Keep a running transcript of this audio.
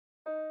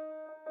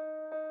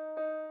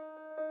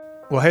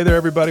Well, hey there,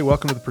 everybody.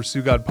 Welcome to the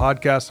Pursue God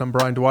podcast. I'm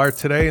Brian Dwyer.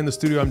 Today in the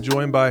studio, I'm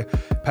joined by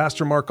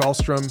Pastor Mark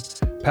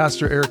Ahlstrom,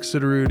 Pastor Eric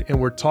Sitterud, and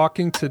we're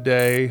talking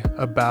today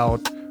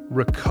about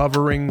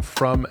recovering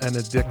from an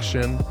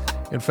addiction.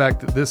 In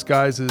fact, this,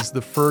 guys, is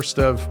the first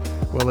of,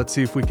 well, let's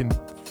see if we can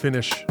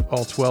finish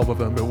all 12 of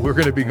them, but we're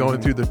going to be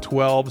going through the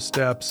 12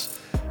 steps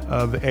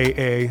of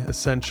AA,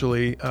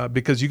 essentially,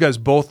 because you guys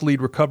both lead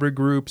recovery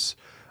groups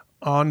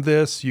on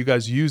this. You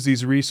guys use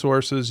these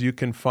resources. You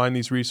can find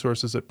these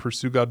resources at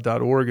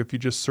pursuegod.org. If you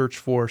just search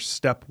for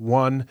step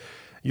 1,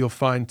 you'll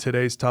find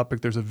today's topic.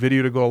 There's a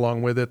video to go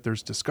along with it.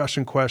 There's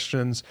discussion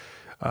questions.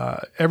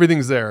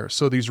 Everything's there.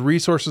 So these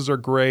resources are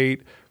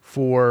great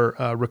for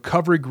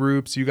recovery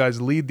groups. You guys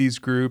lead these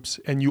groups,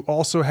 and you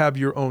also have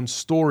your own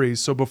stories.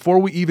 So before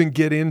we even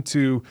get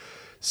into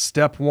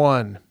step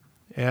 1,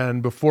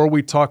 and before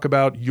we talk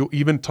about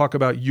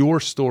your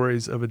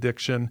stories of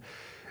addiction,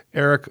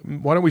 Eric,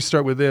 why don't we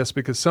start with this?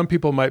 Because some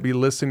people might be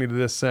listening to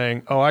this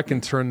saying, oh, I can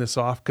turn this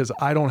off because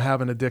I don't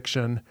have an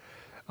addiction.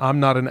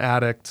 I'm not an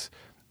addict.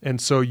 And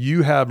so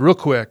you have, real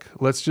quick,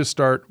 let's just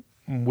start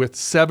with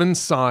 7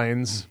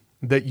 signs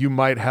that you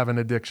might have an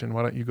addiction.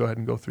 Why don't you go ahead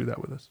and go through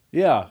that with us?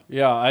 Yeah.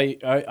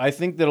 I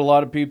think that a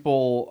lot of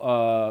people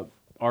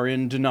are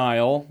in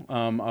denial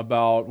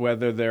about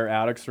whether they're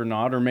addicts or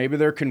not, or maybe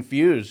they're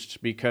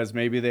confused because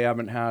maybe they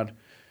haven't had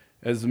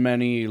as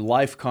many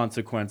life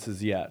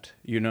consequences yet,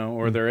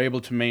 or they're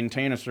able to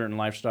maintain a certain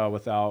lifestyle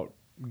without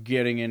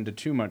getting into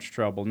too much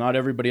trouble. Not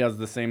everybody has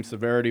the same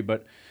severity,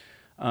 but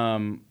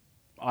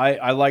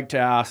I like to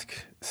ask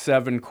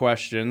 7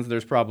 questions.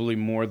 There's probably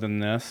more than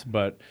this,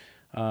 but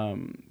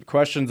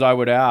questions I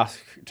would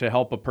ask to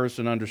help a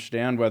person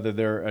understand whether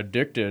they're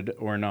addicted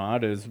or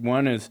not is,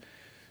 one is,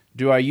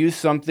 do I use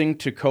something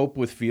to cope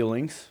with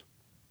feelings?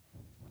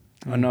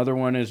 Another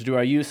one is, do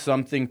I use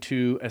something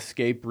to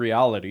escape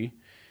reality?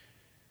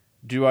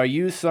 Do I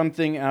use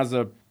something as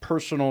a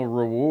personal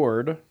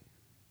reward?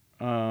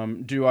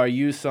 Do I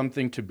use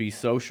something to be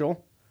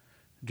social?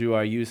 Do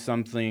I use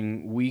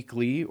something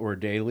weekly or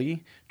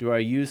daily? Do I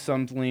use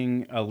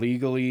something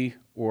illegally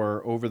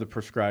or over the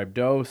prescribed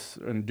dose?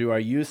 And do I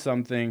use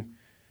something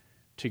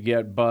to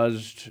get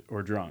buzzed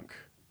or drunk?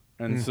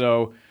 And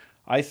so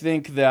I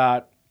think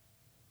that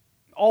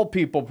all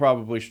people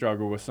probably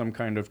struggle with some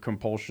kind of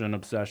compulsion,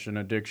 obsession,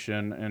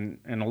 addiction,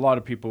 and a lot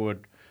of people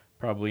would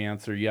probably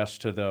answer yes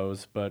to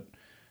those, but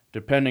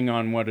depending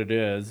on what it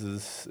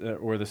is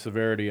or the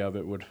severity of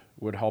it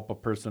would help a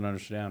person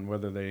understand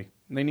whether they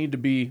need to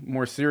be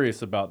more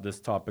serious about this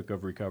topic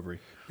of recovery.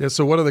 Yeah,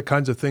 so what are the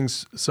kinds of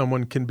things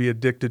someone can be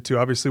addicted to?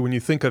 Obviously, when you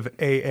think of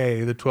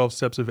AA, the 12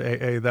 steps of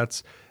AA,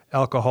 that's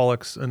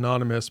Alcoholics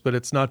Anonymous, but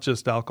it's not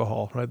just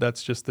alcohol, right?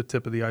 That's just the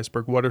tip of the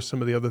iceberg. What are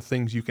some of the other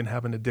things you can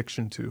have an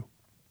addiction to?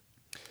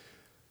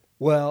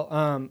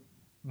 Well,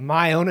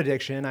 my own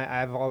addiction,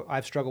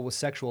 I've struggled with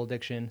sexual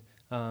addiction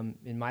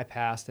in my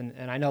past,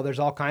 and I know there's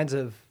all kinds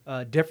of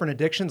different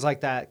addictions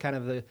like that. Kind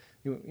of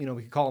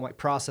we could call them like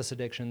process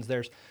addictions.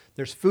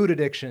 There's food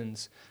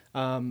addictions,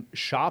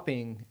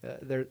 shopping.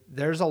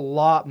 There's a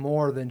lot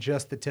more than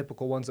just the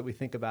typical ones that we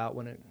think about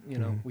when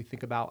we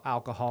think about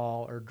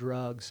alcohol or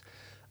drugs,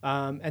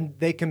 and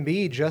they can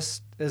be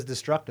just as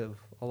destructive.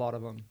 A lot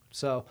of them.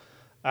 So.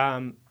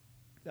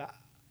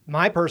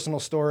 My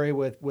personal story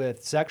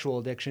with sexual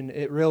addiction,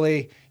 it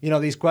really,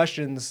 these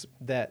questions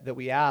that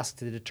we ask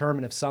to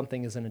determine if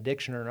something is an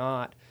addiction or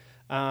not,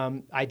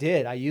 I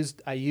did. I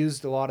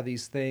used a lot of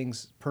these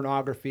things,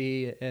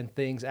 pornography and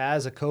things,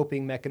 as a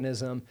coping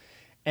mechanism,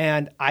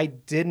 and I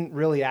didn't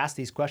really ask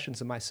these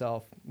questions of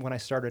myself. When I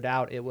started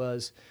out, it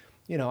was,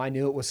 I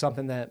knew it was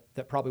something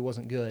that probably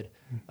wasn't good,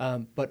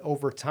 but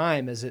over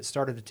time, as it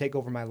started to take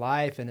over my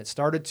life and it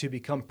started to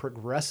become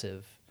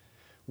progressive,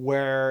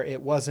 where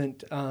it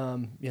wasn't,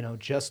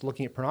 just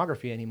looking at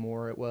pornography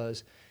anymore. It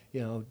was,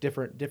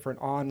 different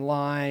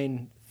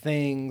online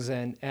things,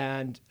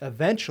 and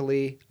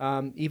eventually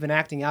even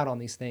acting out on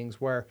these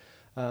things. Where,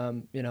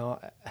 I'm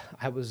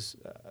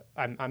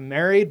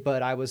married,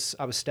 but I was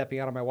stepping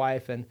out on my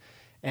wife,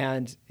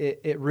 and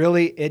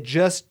it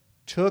just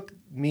took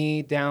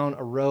me down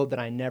a road that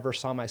I never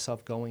saw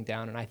myself going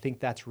down. And I think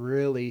that's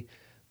really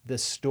the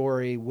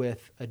story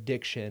with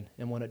addiction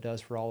and what it does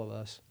for all of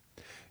us.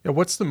 Yeah,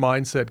 what's the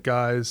mindset,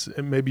 guys?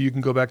 And maybe you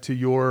can go back to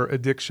your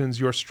addictions,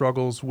 your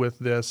struggles with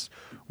this.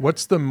 What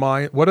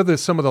are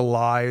some of the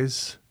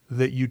lies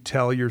that you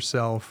tell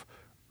yourself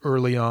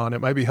early on?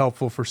 It might be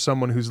helpful for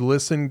someone who's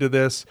listening to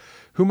this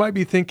who might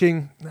be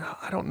thinking,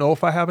 I don't know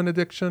if I have an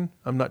addiction.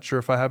 I'm not sure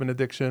if I have an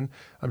addiction.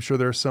 I'm sure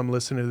there are some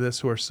listening to this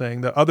who are saying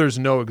that others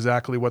know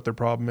exactly what their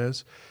problem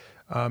is.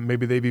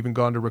 Maybe they've even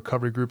gone to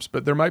recovery groups,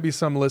 but there might be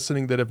some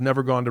listening that have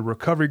never gone to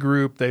recovery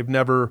group. They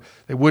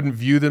wouldn't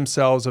view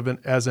themselves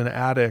as an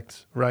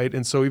addict, right?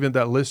 And so even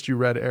that list you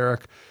read,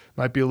 Eric,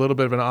 might be a little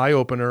bit of an eye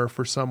opener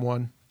for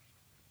someone.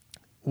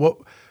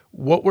 What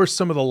were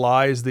some of the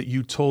lies that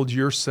you told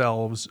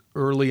yourselves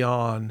early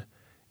on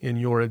in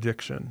your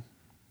addiction?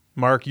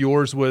 Mark,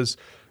 yours was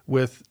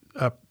with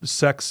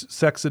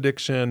sex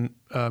addiction.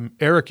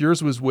 Eric,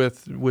 yours was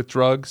with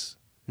drugs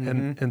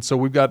And so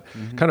we've got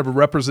kind of a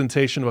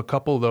representation of a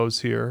couple of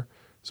those here.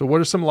 So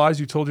what are some lies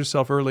you told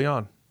yourself early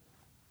on?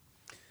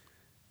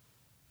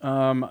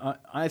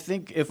 I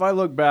think if I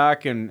look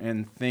back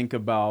and think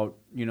about,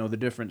 the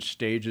different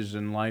stages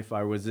in life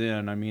I was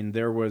in, I mean,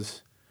 there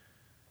was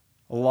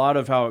a lot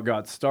of how it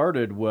got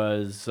started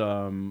was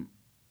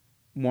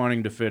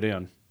wanting to fit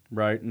in,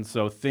 right? And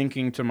so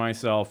thinking to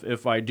myself,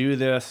 if I do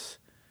this,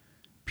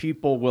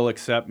 people will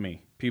accept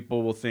me.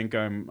 People will think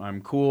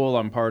I'm cool.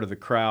 I'm part of the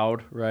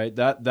crowd, right?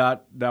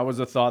 That was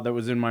a thought that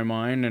was in my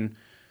mind, and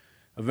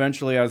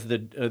eventually, as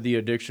the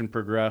addiction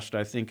progressed,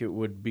 I think it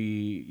would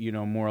be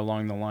more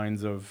along the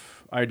lines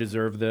of I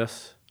deserve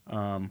this,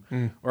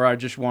 or I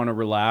just want to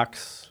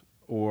relax,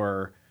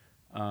 or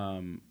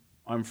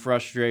I'm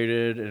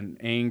frustrated and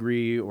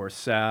angry or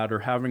sad or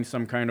having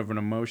some kind of an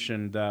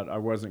emotion that I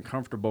wasn't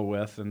comfortable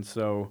with, and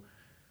so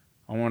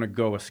I want to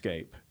go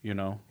escape,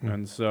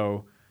 and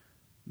so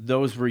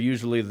those were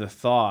usually the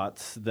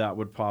thoughts that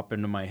would pop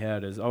into my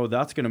head is, oh,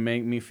 that's going to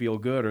make me feel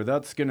good, or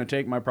that's going to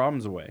take my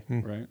problems away,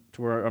 right?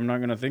 To where I'm not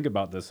going to think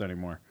about this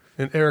anymore.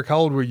 And Eric, how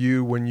old were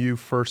you when you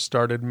first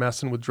started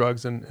messing with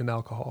drugs and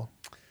alcohol?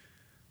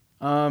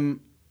 I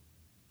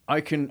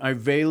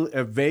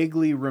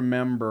vaguely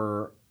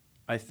remember,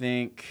 I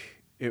think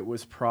it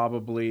was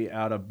probably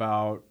at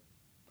about,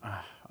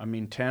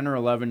 10 or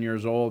 11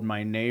 years old,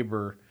 my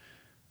neighbor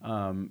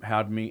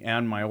had me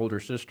and my older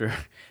sister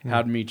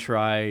had me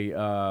try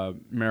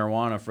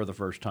marijuana for the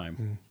first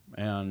time.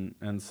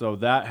 And so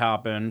that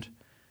happened,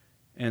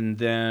 and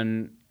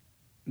then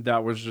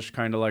that was just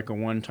kind of like a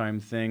one-time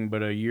thing.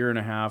 But a year and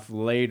a half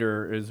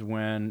later is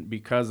when,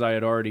 because I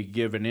had already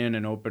given in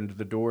and opened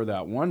the door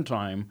that one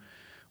time,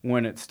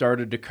 when it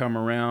started to come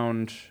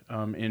around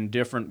in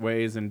different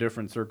ways in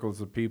different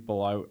circles of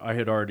people, I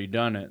had already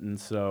done it. And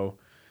so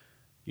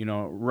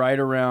right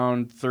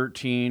around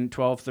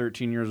 12,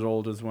 13 years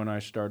old is when I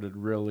started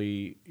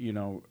really,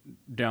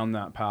 down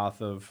that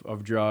path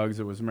of drugs.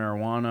 It was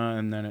marijuana,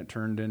 and then it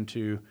turned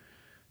into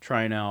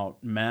trying out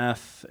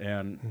meth,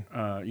 and,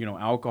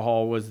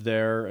 alcohol was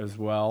there as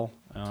well.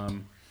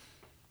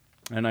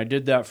 And I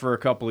did that for a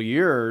couple of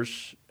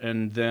years,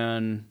 and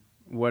then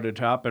what had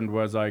happened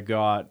was I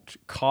got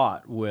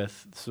caught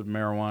with some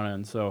marijuana,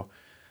 and so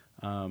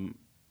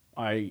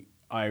I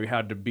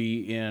had to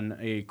be in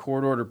a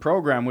court-ordered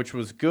program, which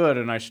was good,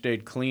 and I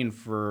stayed clean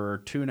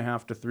for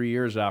 2.5 to 3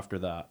 years after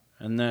that.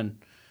 And then,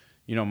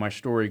 my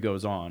story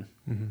goes on.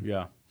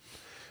 Yeah.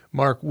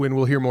 Mark,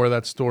 we'll hear more of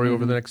that story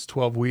over the next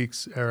 12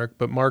 weeks, Eric.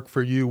 But Mark,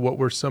 for you, what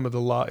were some of the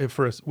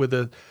lies, with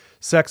a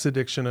sex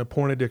addiction, a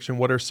porn addiction,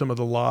 what are some of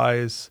the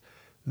lies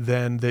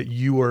then that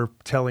you were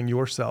telling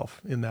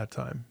yourself in that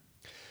time?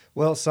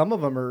 Well, some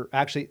of them are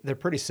actually, they're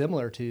pretty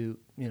similar to,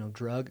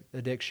 drug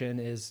addiction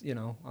is,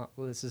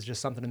 this is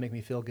just something to make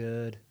me feel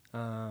good.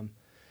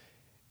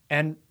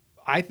 And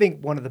I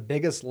think one of the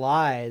biggest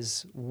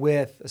lies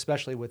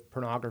especially with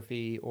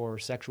pornography or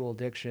sexual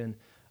addiction,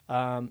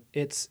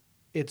 it's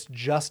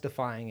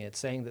justifying it,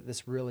 saying that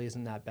this really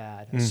isn't that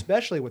bad,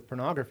 especially with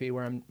pornography,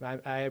 where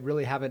I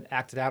really haven't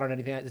acted out on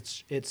anything.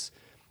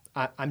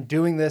 I'm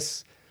doing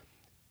this,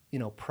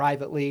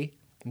 privately.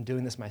 I'm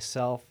doing this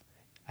myself.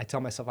 I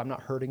tell myself I'm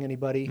not hurting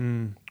anybody,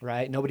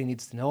 right? Nobody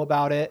needs to know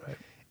about it. Right.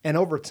 And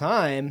over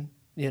time,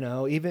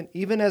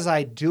 even as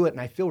I do it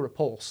and I feel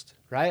repulsed,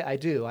 right? I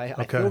do. I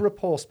feel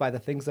repulsed by the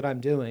things that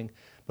I'm doing.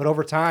 But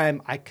over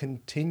time, I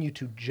continue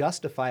to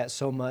justify it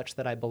so much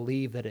that I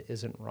believe that it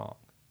isn't wrong.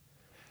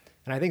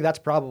 And I think that's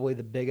probably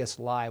the biggest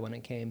lie when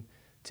it came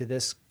to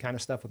this kind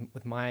of stuff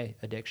with my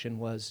addiction,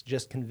 was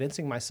just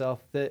convincing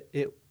myself that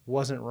it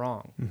wasn't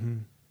wrong. Mm-hmm.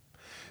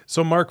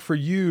 So Mark, for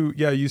you,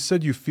 you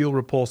said you feel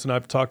repulsed, and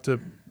I've talked to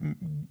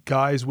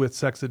guys with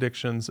sex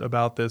addictions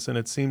about this, and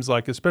it seems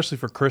like, especially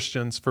for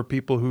Christians, for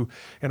people who,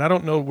 and I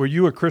don't know, were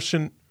you a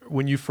Christian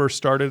when you first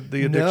started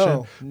the addiction?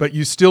 No. But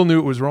you still knew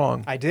it was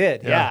wrong. I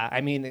did, yeah.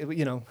 I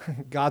mean,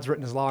 God's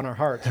written his law in our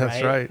hearts, right?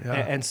 That's right,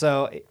 yeah. And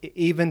so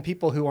even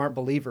people who aren't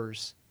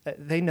believers,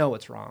 they know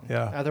it's wrong.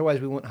 Yeah. Otherwise,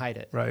 we wouldn't hide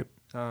it. Right.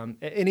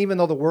 And even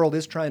though the world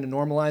is trying to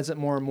normalize it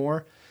more and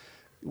more,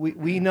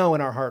 we know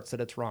in our hearts that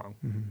it's wrong.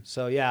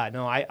 So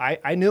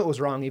I knew it was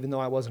wrong, even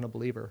though I wasn't a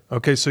believer.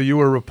 Okay, so you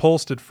were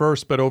repulsed at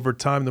first, but over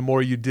time, the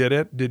more you did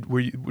it,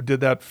 did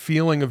that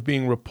feeling of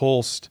being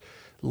repulsed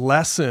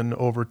lessen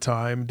over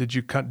time? Did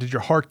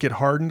your heart get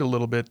hardened a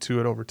little bit to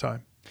it over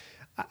time?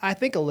 I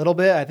think a little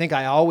bit. I think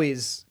I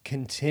always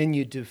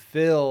continued to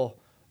feel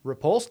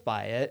repulsed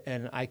by it,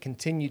 and I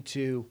continued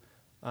to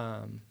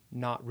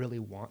not really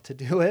want to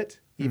do it,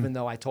 even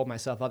though I told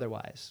myself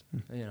otherwise.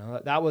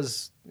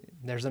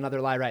 There's another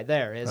lie right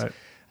there, is,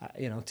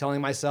 right. Telling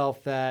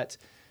myself that,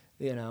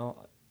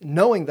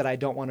 knowing that I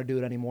don't want to do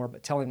it anymore,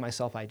 but telling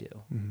myself I do.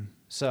 Mm-hmm.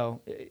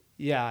 So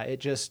it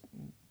just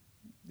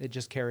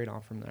carried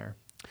on from there.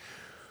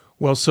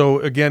 Well, so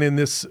again,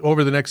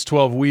 over the next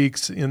 12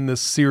 weeks in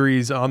this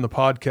series on the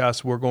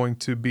podcast, we're going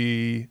to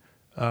be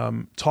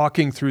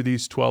talking through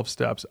these 12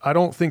 steps. I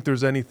don't think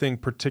there's anything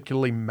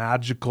particularly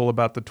magical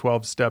about the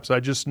 12 steps. I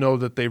just know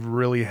that they've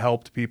really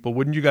helped people.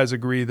 Wouldn't you guys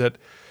agree that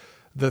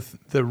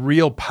the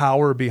real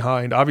power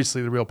behind,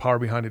 obviously the real power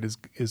behind it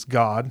is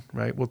God,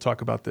 right? We'll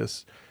talk about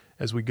this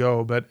as we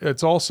go, but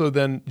it's also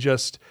then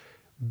just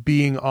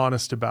being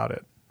honest about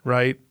it,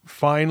 right?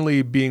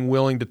 Finally being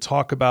willing to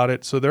talk about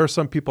it. So there are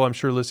some people I'm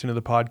sure listening to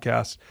the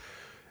podcast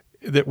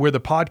that where the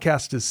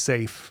podcast is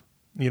safe.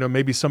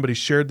 Maybe somebody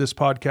shared this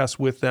podcast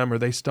with them, or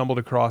they stumbled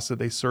across it,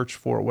 they searched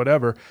for it,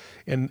 whatever.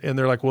 And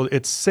they're like, well,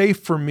 it's safe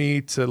for me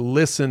to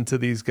listen to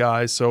these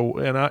guys. So,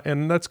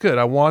 and that's good.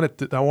 I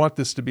want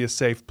this to be a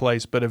safe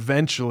place, but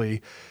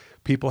eventually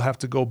people have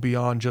to go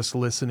beyond just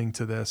listening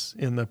to this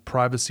in the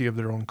privacy of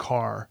their own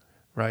car,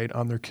 right?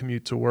 On their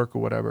commute to work or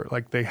whatever.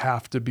 Like, they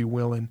have to be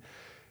willing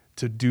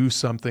to do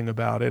something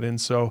about it. And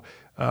so,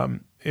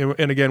 and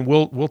again,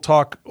 we'll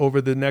talk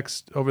over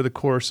the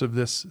course of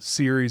this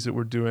series that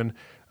we're doing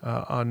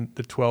on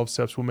the 12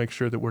 steps. We'll make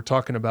sure that we're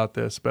talking about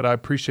this, but I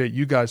appreciate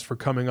you guys for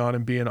coming on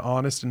and being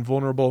honest and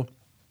vulnerable.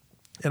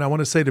 And I want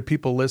to say to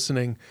people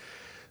listening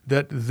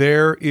that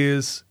there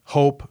is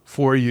hope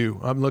for you.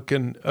 I'm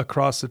looking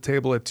across the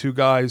table at two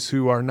guys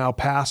who are now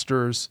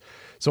pastors.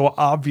 So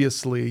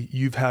obviously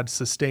you've had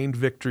sustained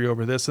victory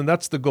over this, and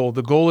that's the goal.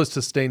 The goal is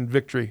sustained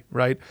victory,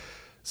 right?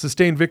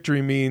 Sustained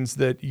victory means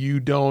that you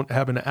don't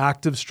have an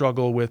active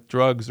struggle with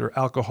drugs or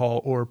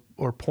alcohol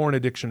or porn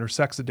addiction or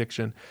sex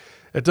addiction.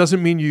 It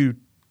doesn't mean you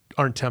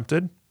aren't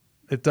tempted.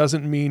 It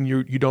doesn't mean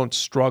you don't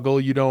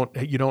struggle. You don't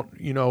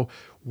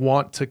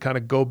want to kind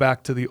of go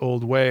back to the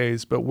old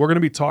ways. But we're going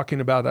to be talking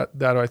about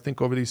that I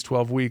think over these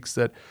 12 weeks,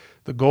 that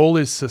the goal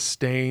is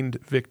sustained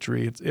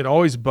victory. It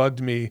always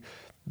bugged me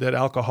that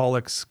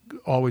alcoholics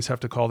always have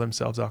to call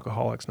themselves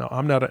alcoholics. Now,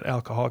 I'm not an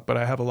alcoholic, but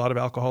I have a lot of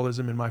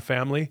alcoholism in my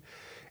family.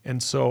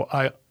 And so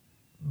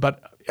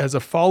but as a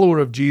follower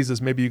of Jesus,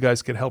 maybe you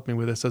guys could help me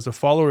with this. As a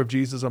follower of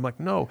Jesus, I'm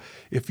like, no,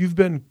 if you've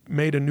been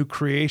made a new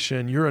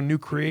creation, you're a new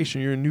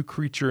creation, you're a new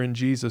creature in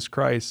Jesus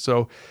Christ.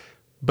 So,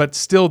 but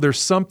still there's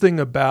something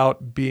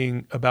about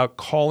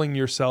calling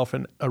yourself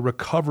a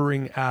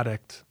recovering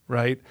addict,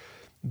 right?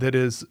 That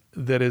is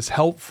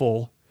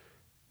helpful,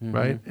 mm-hmm.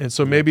 right? And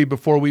so maybe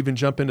before we even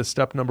jump into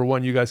step number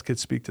 1, you guys could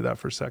speak to that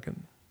for a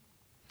second.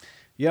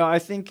 Yeah, I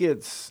think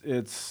it's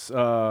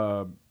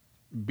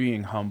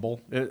being humble.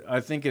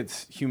 I think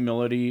it's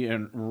humility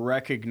and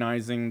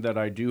recognizing that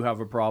I do have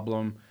a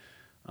problem,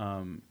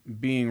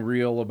 being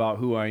real about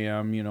who I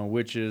am,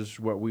 which is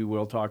what we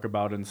will talk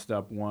about in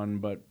step 1.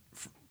 But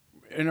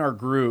in our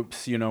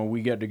groups,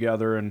 we get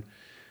together and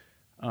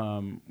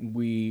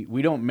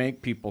we don't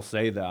make people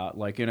say that.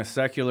 Like in a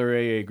secular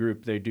AA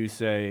group, they do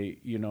say,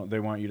 they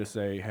want you to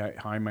say, hey,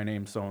 hi, my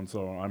name's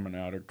so-and-so, I'm an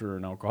addict or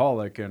an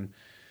alcoholic.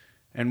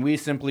 And we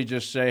simply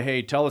just say,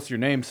 hey, tell us your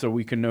name so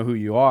we can know who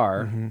you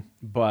are. Mm-hmm.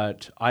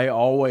 But I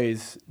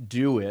always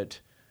do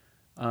it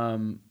a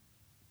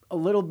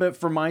little bit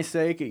for my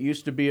sake. It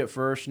used to be at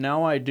first.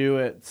 Now I do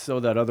it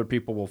so that other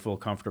people will feel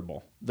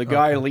comfortable. The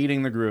guy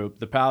leading the group,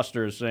 the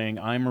pastor, is saying,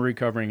 I'm a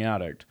recovering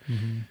addict.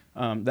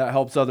 Mm-hmm. That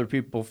helps other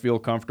people feel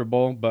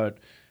comfortable. But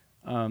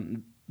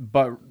in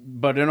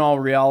all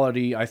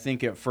reality, I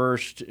think at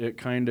first it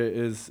kind of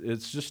is,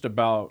 it's just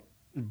about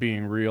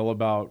being real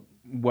about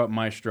what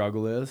my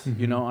struggle is.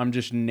 Mm-hmm. I'm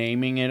just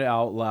naming it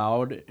out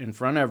loud in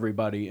front of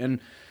everybody. And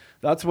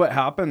that's what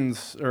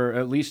happens, or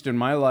at least in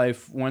my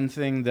life. One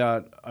thing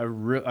that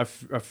I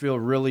feel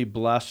really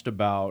blessed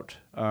about,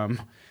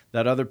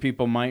 that other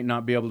people might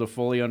not be able to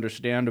fully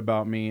understand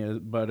about me,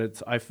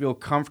 but I feel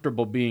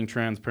comfortable being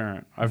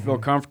transparent. I feel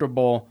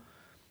comfortable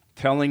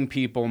telling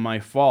people my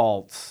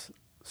faults.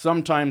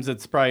 Sometimes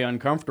it's probably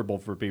uncomfortable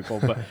for people,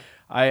 but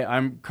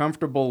I'm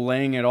comfortable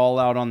laying it all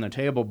out on the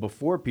table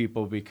before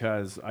people,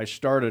 because I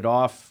started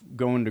off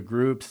going to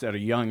groups at a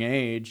young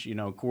age,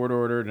 court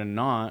ordered and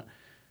not.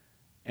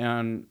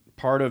 And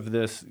part of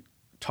this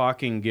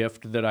talking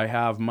gift that I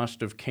have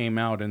must have came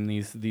out in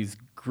these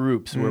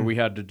groups where we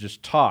had to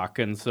just talk.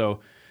 And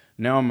so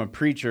now I'm a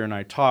preacher and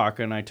I talk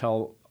and I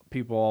tell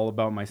people all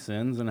about my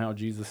sins and how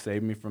Jesus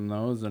saved me from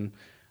those. And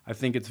I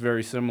think it's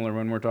very similar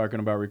when we're talking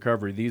about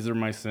recovery. These are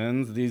my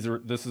sins.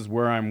 This is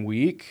where I'm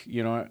weak.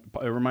 It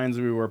reminds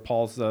me where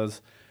Paul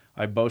says,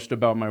 I boast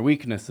about my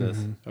weaknesses.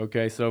 Mm-hmm.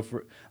 Okay, so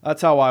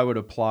that's how I would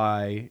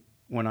apply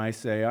when I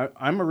say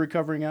I'm a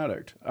recovering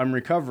addict. I'm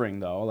recovering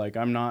though. Like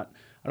I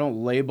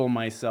don't label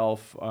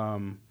myself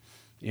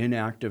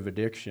inactive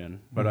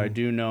addiction, but I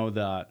do know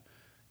that,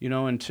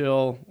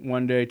 until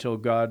one day, till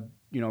God,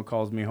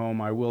 calls me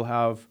home, I will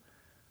have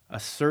a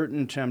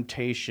certain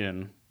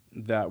temptation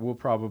that will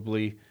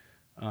probably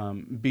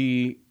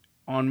be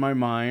on my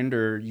mind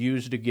or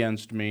used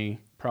against me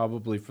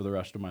probably for the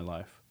rest of my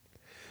life.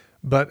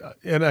 But,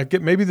 and I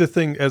get, maybe the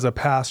thing as a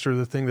pastor,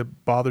 the thing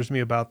that bothers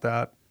me about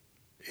that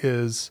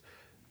is,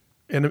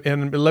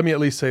 and let me at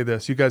least say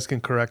this, you guys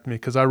can correct me,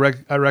 because I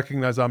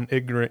recognize I'm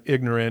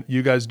ignorant.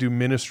 You guys do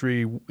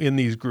ministry in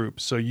these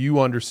groups, so you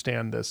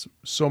understand this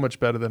so much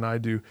better than I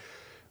do.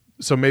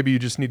 So maybe you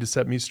just need to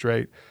set me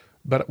straight.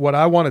 But what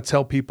I want to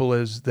tell people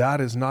is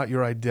that is not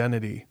your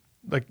identity.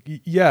 Like,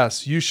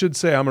 yes, you should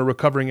say I'm a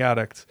recovering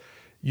addict.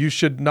 you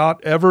should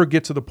not ever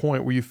get to the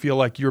point where you feel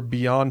like you're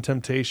beyond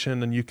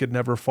temptation and you could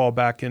never fall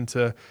back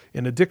into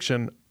an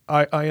addiction.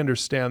 I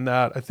understand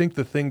that. I think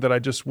the thing that I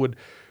just would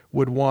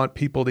want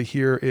people to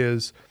hear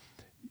is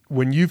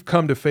when you've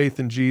come to faith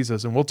in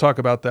Jesus, and we'll talk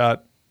about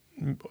that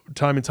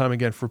time and time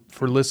again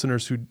for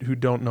listeners who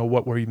don't know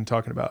what we're even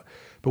talking about.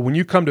 But when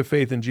you come to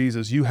faith in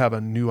Jesus, you have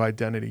a new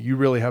identity. You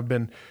really have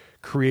been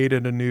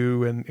created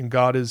anew, and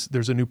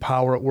there's a new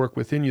power at work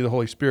within you, the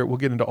Holy Spirit. We'll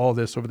get into all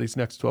this over these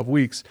next 12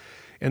 weeks.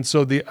 And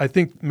so I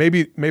think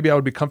maybe I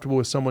would be comfortable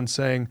with someone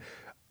saying,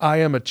 I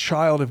am a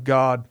child of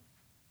God,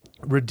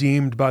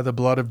 redeemed by the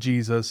blood of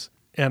Jesus,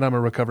 and I'm a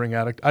recovering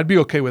addict. I'd be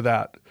okay with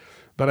that.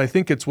 But I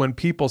think it's when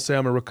people say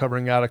I'm a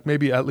recovering addict,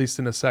 maybe at least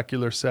in a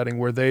secular setting,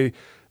 where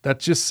that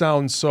just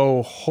sounds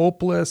so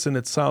hopeless, and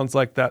it sounds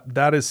like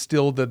that is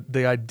still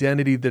the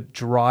identity that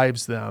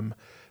drives them.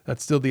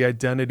 That's still the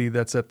identity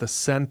that's at the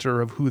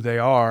center of who they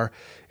are.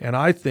 And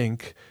I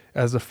think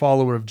as a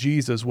follower of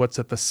Jesus, what's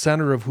at the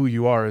center of who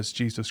you are is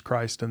Jesus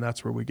Christ, and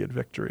that's where we get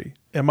victory.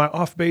 Am I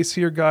off base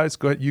here, guys?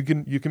 Go ahead. You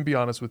can be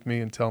honest with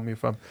me and tell me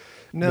if I'm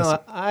missing.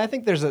 I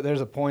think there's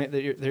a point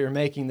that you're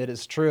making that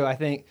is true. I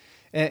think,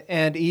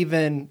 and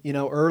even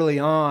early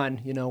on,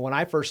 when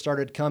I first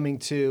started coming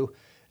to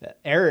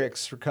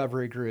Eric's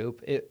recovery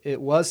group, it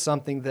was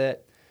something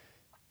that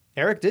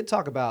Eric did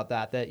talk about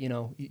that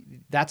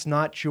that's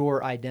not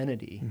your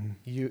identity.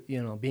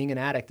 Mm-hmm. Being an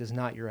addict is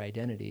not your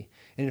identity.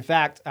 And in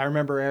fact, I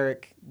remember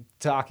Eric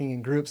talking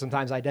in groups,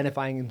 sometimes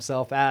identifying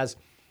himself as,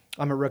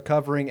 I'm a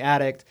recovering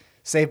addict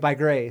saved by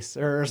grace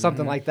or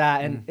something like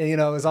that. And, it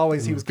was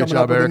always, he was coming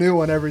up with Eric. A new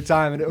one every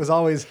time. And it was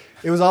always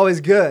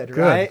good,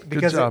 right?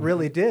 Because it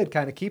really did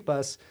kind of keep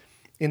us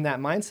in that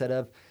mindset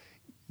of,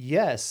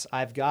 yes,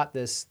 I've got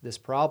this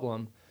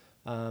problem,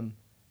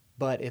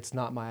 but it's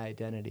not my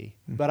identity.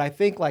 Mm-hmm. But I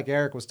think like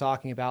Eric was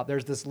talking about,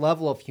 there's this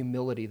level of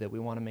humility that we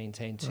want to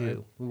maintain too.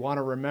 Right. We want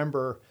to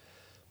remember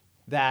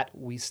that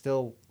we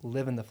still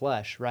live in the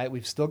flesh, right?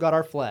 We've still got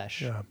our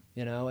flesh,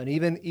 and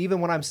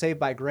even when I'm saved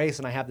by grace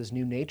and I have this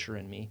new nature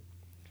in me,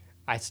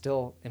 I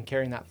still am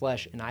carrying that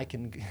flesh, and I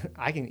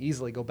can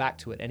easily go back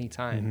to it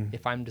anytime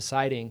if I'm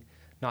deciding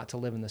not to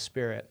live in the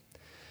Spirit.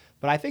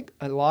 But I think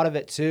a lot of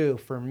it too,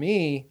 for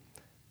me,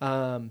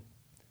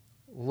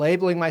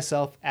 labeling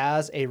myself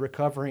as a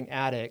recovering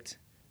addict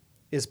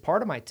is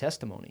part of my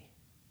testimony.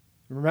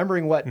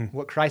 Remembering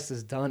what Christ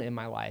has done in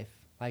my life,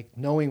 like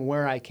knowing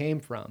where I came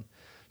from.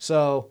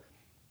 So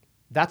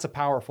that's a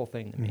powerful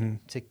thing to me,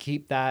 to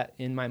keep that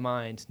in my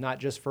mind, not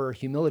just for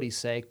humility's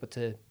sake, but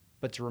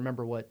to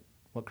remember what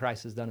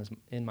Christ has done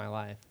in my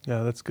life.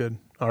 Yeah, that's good.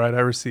 All right,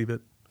 I receive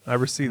it. I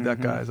received that,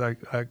 guys.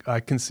 I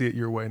can see it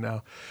your way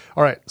now.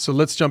 All right, so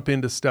let's jump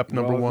into step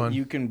number one.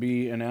 You can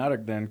be an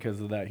addict then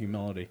because of that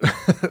humility.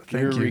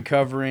 You're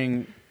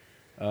recovering,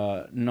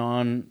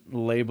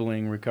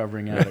 non-labeling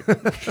recovering addict.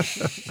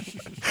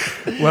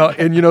 Well,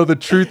 and the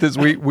truth is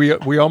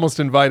we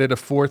almost invited a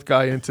fourth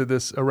guy into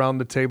this around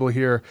the table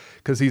here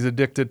because he's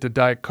addicted to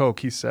Diet Coke,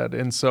 he said.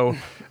 And so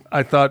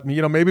I thought,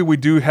 maybe we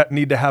do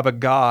need to have a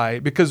guy,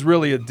 because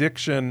really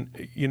addiction,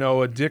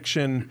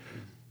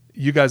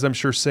 you guys, I'm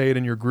sure, say it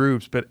in your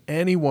groups, but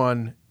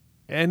anyone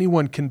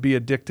can be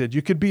addicted.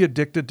 You could be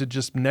addicted to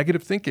just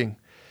negative thinking.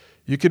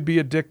 You could be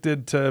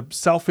addicted to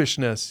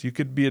selfishness. You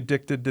could be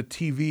addicted to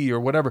TV or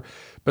whatever.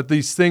 But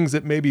these things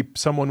that maybe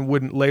someone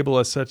wouldn't label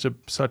as such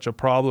a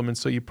problem, and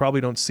so you probably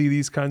don't see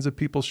these kinds of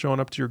people showing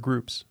up to your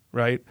groups,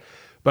 right?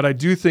 But I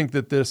do think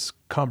that this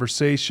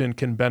conversation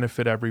can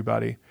benefit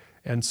everybody.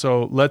 And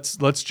so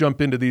let's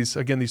jump into these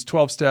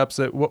 12 steps.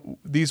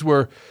 These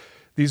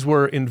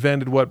were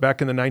invented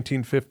back in the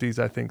 1950s,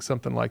 I think,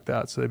 something like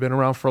that. So they've been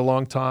around for a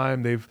long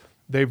time.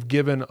 They've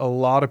given a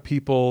lot of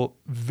people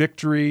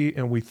victory,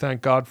 and we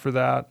thank God for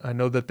that. I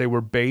know that they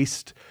were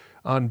based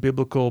on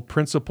biblical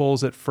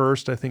principles at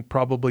first. I think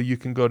probably you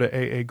can go to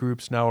AA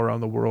groups now around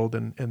the world,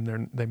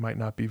 and they might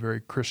not be very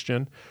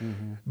Christian.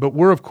 Mm-hmm. But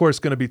we're, of course,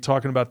 going to be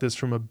talking about this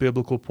from a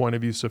biblical point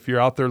of view. So if you're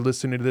out there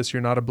listening to this,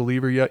 you're not a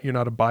believer yet, you're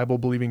not a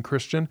Bible-believing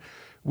Christian,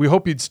 we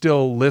hope you'd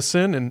still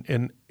listen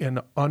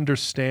and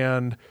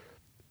understand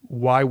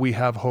why we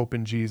have hope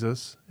in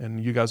Jesus, and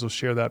you guys will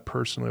share that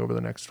personally over the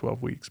next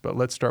 12 weeks. But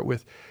let's start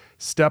with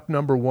step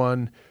number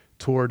one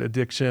toward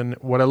addiction.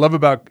 What I love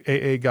about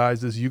AA,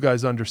 guys, is you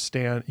guys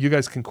understand, you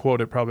guys can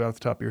quote it probably off the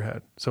top of your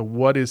head. So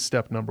what is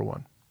step number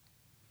one?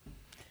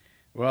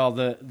 Well,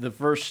 the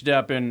first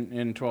step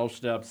in 12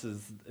 steps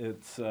is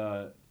it's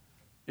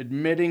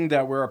admitting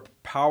that we're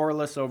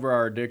powerless over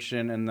our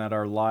addiction and that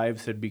our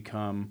lives had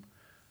become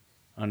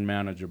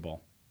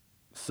unmanageable.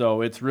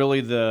 So it's really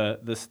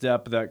the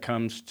step that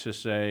comes to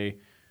say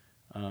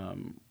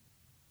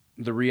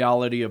the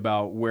reality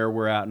about where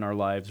we're at in our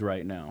lives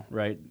right now,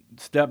 right?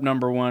 Step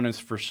number one is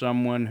for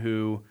someone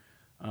who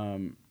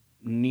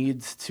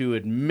needs to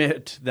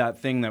admit that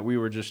thing that we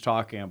were just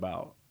talking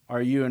about.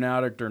 Are you an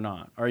addict or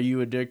not? Are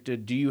you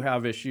addicted? Do you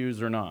have issues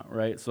or not,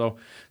 right? So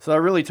that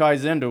really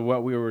ties into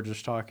what we were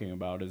just talking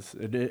about, is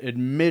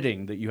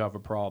admitting that you have a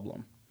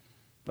problem.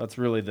 That's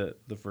really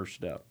the first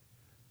step.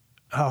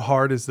 How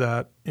hard is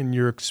that in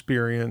your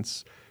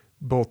experience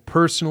both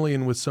personally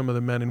and with some of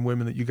the men and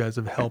women that you guys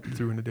have helped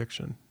through an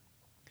addiction?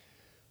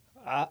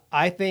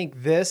 I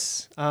think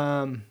this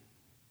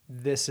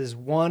is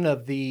one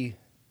of the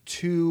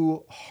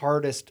two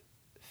hardest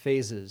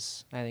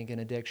phases, I think, in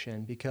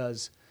addiction,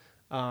 because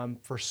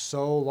for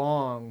so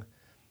long,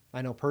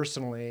 I know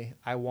personally,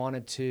 I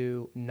wanted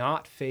to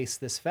not face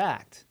this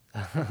fact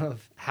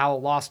of how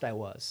lost I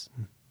was.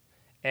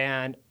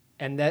 And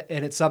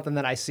it's something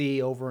that I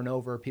see over and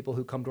over, people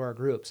who come to our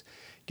groups,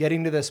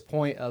 getting to this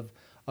point of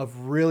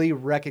really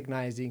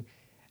recognizing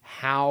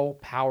how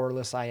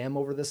powerless I am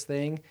over this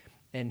thing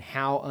and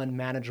how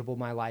unmanageable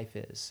my life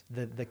is.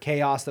 The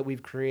chaos that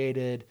we've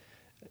created,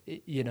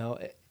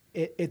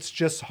 it's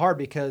just hard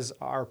because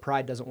our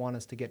pride doesn't want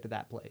us to get to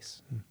that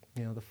place.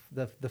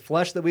 The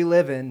flesh that we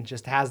live in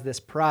just has this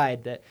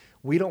pride that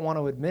we don't want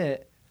to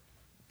admit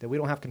that we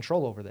don't have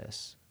control over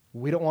this.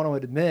 We don't want to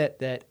admit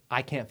that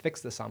I can't fix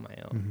this on my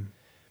own. Mm-hmm.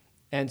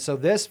 And so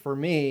this, for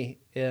me,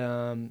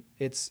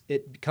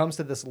 it comes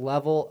to this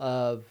level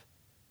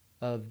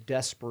of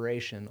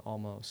desperation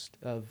almost,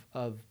 of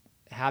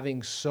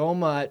having so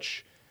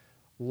much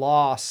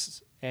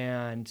loss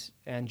and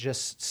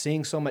just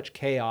seeing so much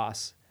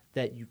chaos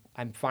that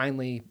I'm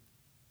finally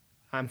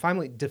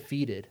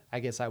defeated, I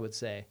guess I would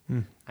say.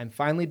 I'm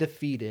finally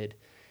defeated,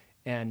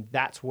 and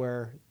that's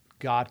where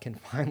God can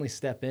finally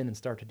step in and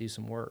start to do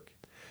some work.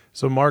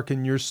 So Mark,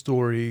 in your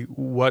story,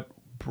 what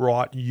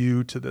brought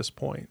you to this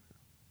point?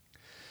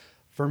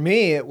 For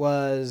me, it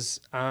was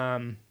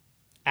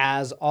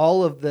as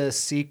all of the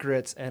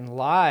secrets and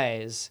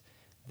lies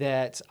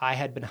that I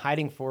had been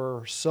hiding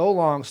for so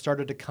long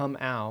started to come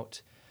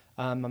out.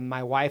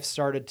 My wife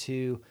started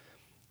to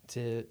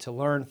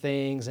learn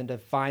things and to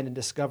find and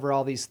discover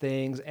all these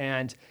things,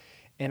 and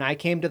I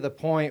came to the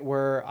point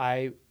where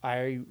I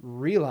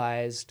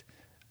realized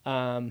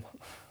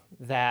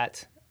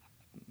that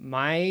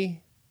my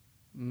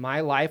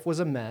life was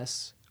a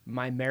mess.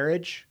 My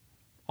marriage,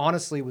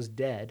 honestly, was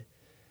dead.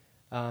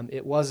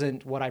 It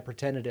wasn't what I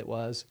pretended it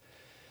was.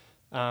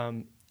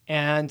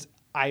 And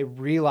I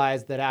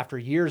realized that after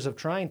years of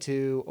trying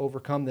to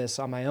overcome this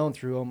on my own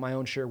through my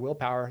own sheer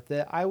willpower,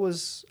 that I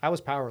was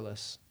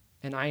powerless.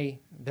 And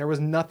there was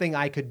nothing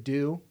I could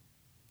do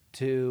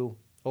to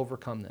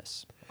overcome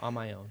this on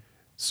my own.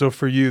 So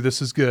for you,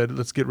 this is good.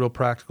 Let's get real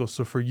practical.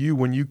 So for you,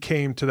 when you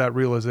came to that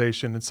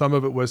realization, and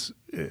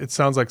it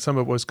sounds like some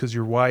of it was because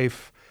your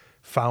wife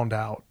found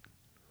out,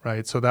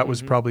 right? So that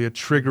was probably a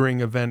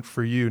triggering event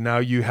for you. Now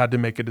you had to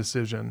make a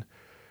decision.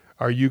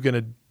 Are you going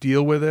to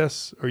deal with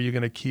this, or are you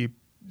going to keep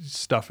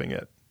stuffing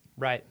it?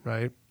 Right.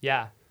 Right?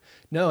 Yeah.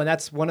 No, and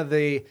that's one of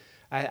the,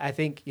 I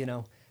think,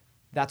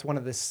 that's one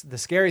of the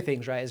scary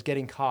things, right, is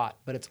getting caught.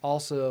 But it's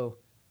also,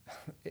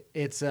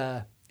 it's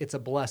a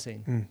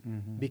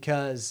blessing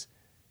because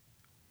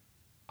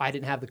I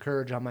didn't have the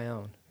courage on my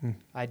own.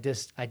 I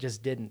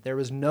just didn't. There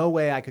was no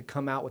way I could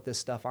come out with this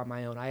stuff on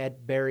my own. I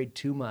had buried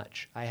too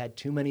much. I had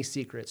too many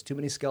secrets, too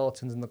many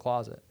skeletons in the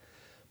closet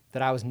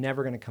that I was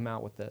never going to come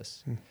out with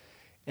this.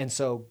 And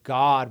so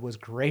God was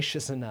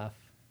gracious enough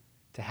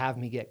to have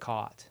me get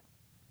caught.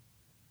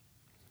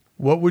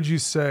 What would you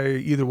say,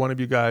 either one of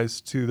you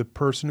guys, to the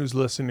person who's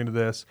listening to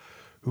this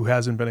who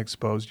hasn't been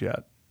exposed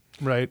yet,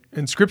 right?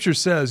 And Scripture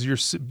says,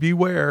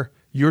 beware,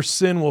 your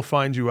sin will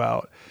find you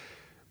out.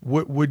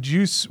 What would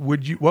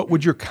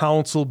your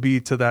counsel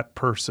be to that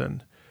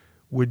person?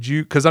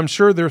 Because I'm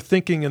sure they're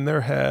thinking in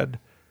their head,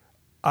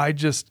 I'm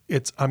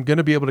going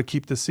to be able to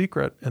keep the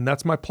secret, and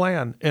that's my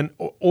plan.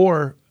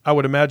 Or I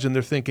would imagine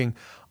they're thinking,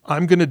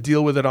 I'm going to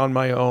deal with it on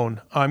my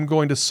own. I'm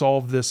going to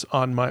solve this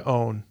on my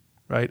own,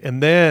 right?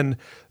 And then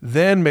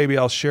maybe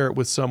I'll share it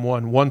with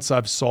someone once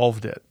I've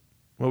solved it.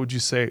 What would you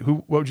say?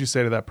 What would you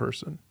say to that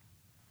person?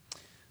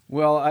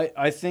 Well,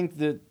 I think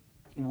that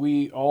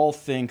we all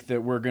think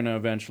that we're going to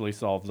eventually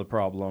solve the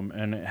problem,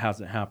 and it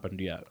hasn't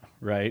happened yet,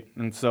 right?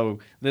 And so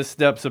this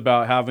step's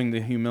about having the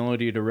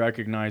humility to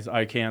recognize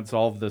I can't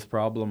solve this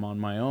problem on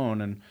my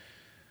own. And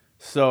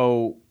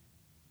so,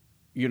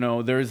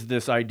 there's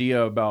this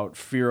idea about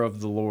fear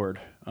of the Lord.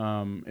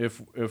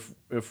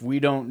 If we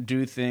don't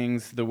do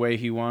things the way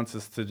He wants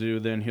us to do,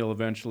 then He'll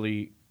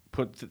eventually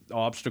put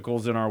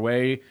obstacles in our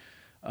way.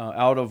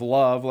 Out of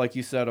love, like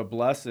you said, a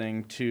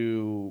blessing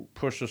to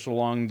push us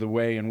along the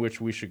way in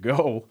which we should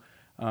go.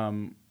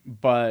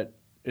 But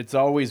it's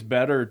always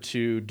better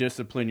to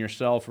discipline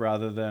yourself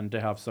rather than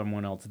to have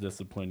someone else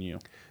discipline you.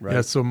 Right?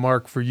 Yeah. So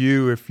Mark, for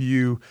you,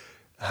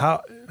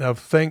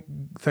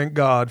 thank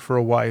God for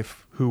a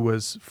wife who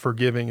was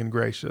forgiving and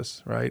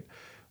gracious, right?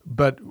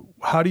 But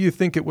how do you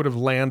think it would have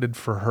landed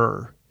for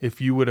her if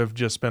you would have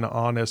just been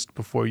honest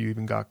before you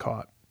even got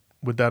caught?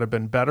 Would that have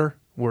been better,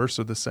 worse,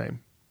 or the same?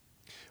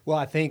 Well,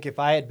 I think if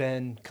I had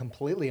been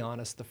completely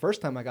honest, the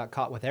first time I got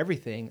caught with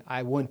everything,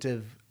 I wouldn't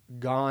have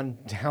gone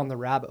down the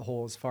rabbit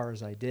hole as far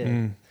as I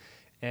did.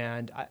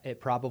 And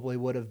it probably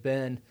would have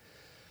been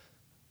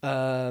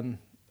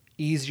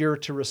easier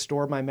to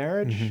restore my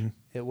marriage.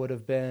 It would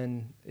have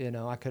been,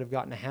 I could have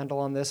gotten a handle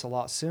on this a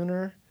lot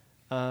sooner.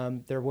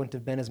 There wouldn't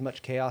have been as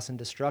much chaos and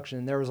destruction.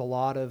 And there was a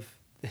lot of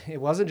it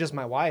wasn't just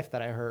my wife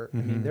that I hurt. I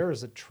mean, there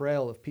was a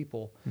trail of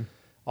people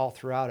all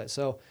throughout it.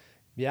 So,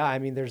 yeah, I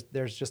mean,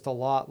 there's just a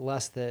lot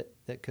less that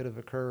could have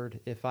occurred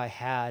if I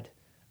had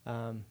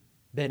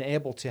been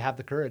able to have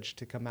the courage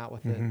to come out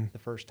with it the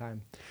first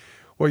time.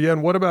 Well, yeah,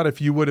 and what about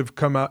if you would have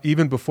come out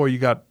even before you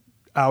got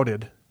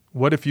outed?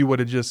 What if you would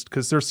have just,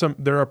 because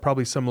there are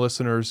probably some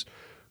listeners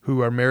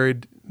who are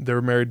married,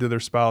 they're married to their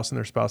spouse and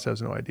their spouse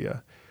has no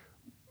idea.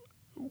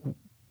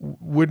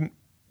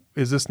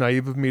 Is this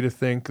naive of me to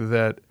think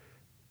that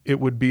it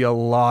would be a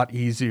lot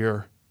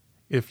easier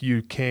if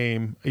you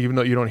came, even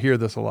though you don't hear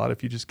this a lot,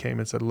 if you just came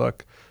and said,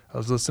 look, I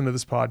was listening to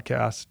this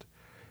podcast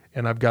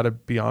and I've got to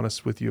be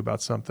honest with you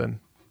about something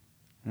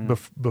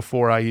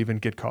before I even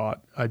get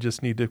caught. I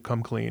just need to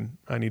come clean.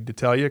 I need to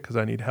tell you because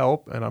I need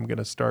help and I'm going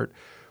to start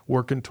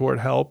working toward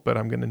help, but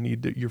I'm going to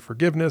need your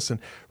forgiveness. And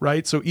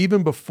right. So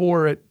even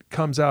before it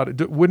comes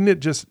out, wouldn't it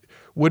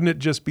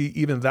just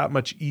be even that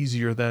much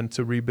easier then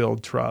to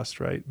rebuild trust,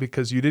 right?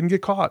 Because you didn't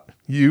get caught.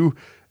 You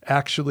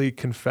actually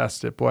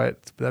confessed it. Boy,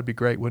 that'd be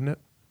great, wouldn't it?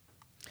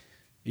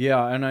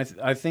 Yeah, and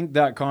I think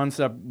that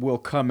concept will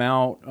come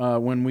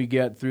out when we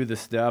get through the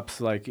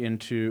steps, like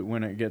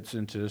when it gets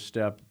into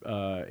step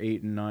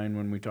 8 and 9,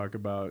 when we talk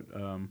about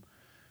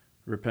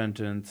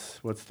repentance.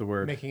 What's the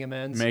word? Making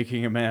amends.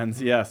 Making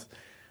amends, yes.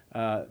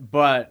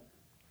 But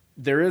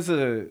there is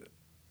a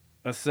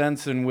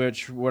sense in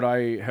which what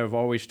I have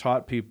always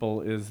taught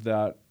people is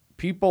that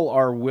people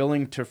are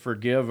willing to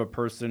forgive a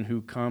person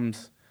who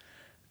comes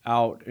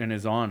out and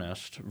is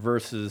honest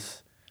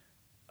versus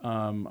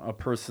a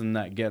person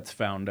that gets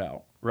found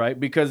out, right?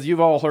 Because you've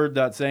all heard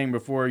that saying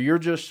before, you're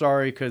just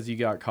sorry because you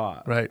got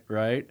caught,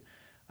 right?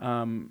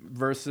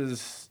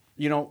 Versus,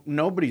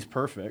 nobody's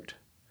perfect.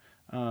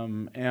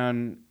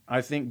 And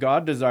I think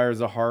God desires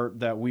a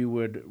heart that we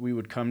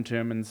would come to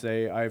him and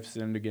say, I've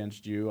sinned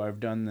against you. I've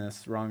done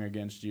this wrong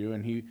against you.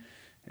 And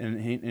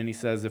he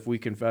says, if we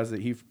confess it,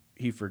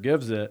 he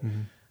forgives it.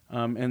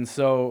 And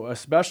so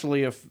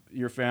especially if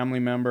your family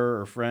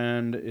member or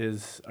friend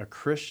is a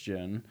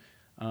Christian,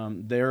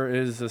 there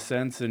is a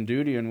sense and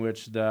duty in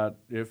which that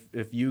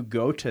if you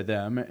go to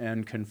them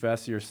and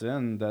confess your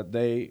sin, that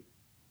they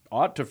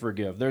ought to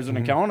forgive. There's an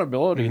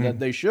accountability that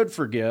they should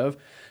forgive.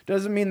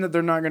 Doesn't mean that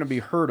they're not going to be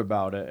hurt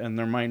about it, and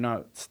there might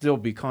not still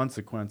be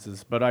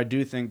consequences. But I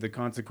do think the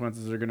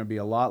consequences are going to be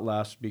a lot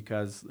less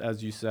because,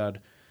 as you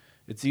said,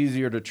 it's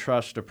easier to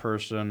trust a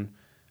person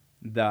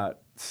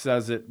that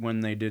says it when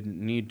they didn't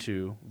need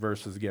to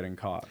versus getting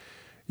caught.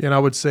 And I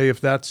would say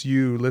if that's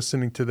you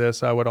listening to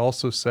this, I would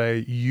also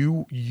say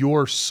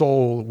your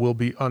soul will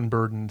be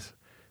unburdened,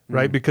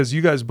 right? Because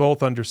you guys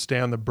both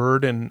understand the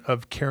burden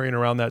of carrying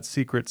around that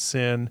secret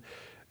sin.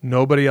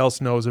 Nobody else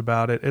knows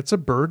about it. It's a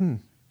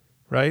burden,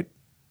 right?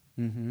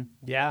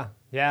 Yeah.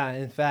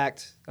 In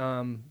fact,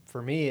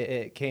 for me,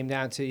 it came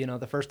down to,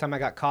 the first time I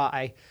got caught,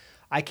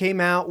 I came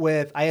out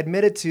I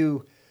admitted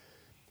to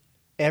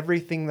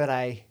everything that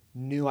I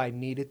knew I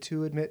needed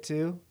to admit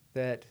to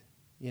that,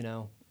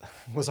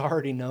 was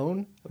already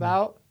known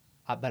about,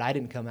 but I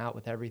didn't come out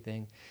with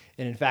everything.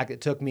 And in fact,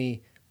 it took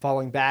me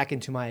falling back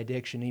into my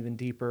addiction even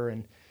deeper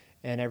and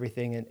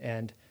everything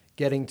and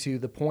getting to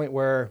the point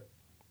where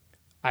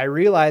I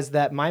realized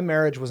that my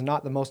marriage was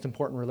not the most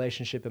important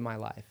relationship in my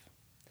life.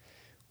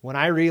 When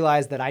I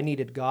realized that I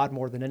needed God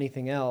more than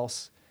anything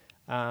else,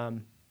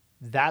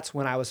 that's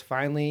when I was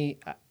finally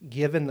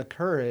given the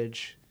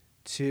courage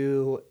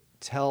to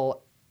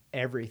tell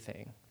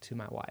everything to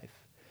my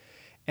wife.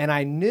 And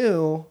I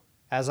knew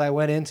as I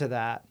went into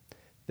that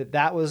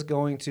was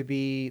going to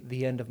be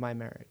the end of my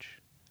marriage.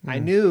 I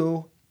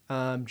knew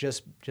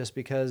just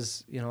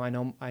because, I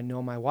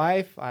know my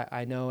wife,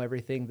 I know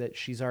everything that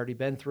she's already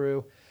been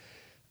through.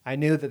 I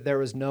knew that there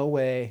was no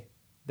way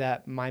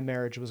that my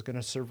marriage was going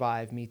to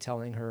survive me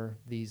telling her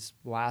these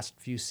last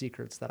few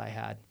secrets that I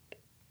had.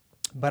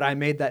 But I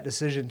made that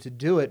decision to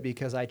do it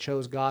because I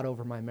chose God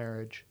over my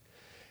marriage.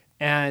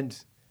 And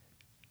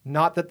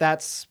not that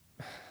that's,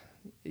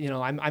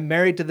 I'm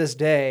married to this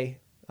day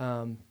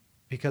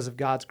because of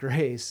God's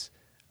grace,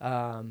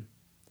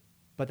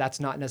 but that's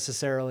not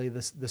necessarily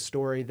the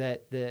story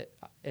that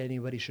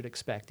anybody should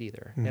expect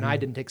either. And I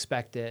didn't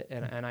expect it,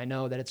 and I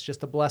know that it's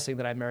just a blessing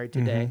that I'm married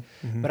today.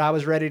 But I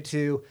was ready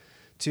to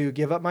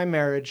give up my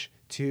marriage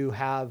to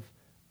have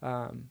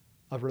a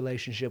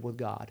relationship with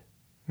God.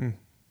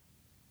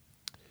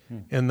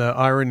 And the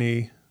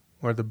irony,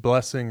 or the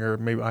blessing, or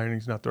maybe irony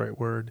is not the right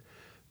word,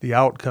 the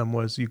outcome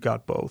was you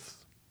got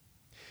both.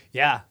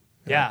 Yeah.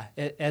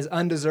 As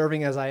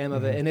undeserving as I am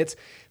of it. And it's,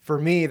 for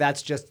me,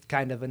 that's just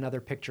kind of another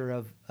picture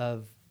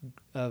of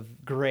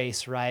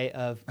grace, right?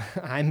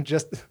 I'm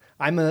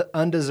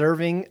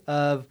undeserving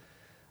of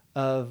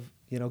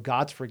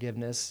God's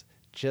forgiveness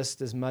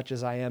just as much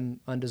as I am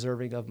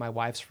undeserving of my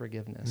wife's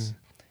forgiveness.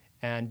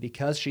 And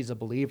because she's a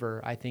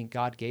believer, I think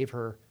God gave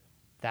her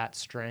that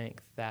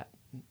strength,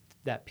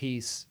 that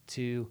peace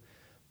to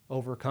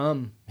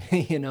overcome,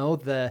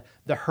 the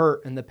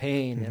hurt and the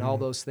pain and all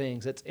those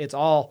things. It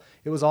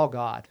was all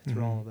God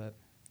through all of it.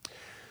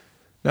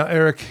 Now,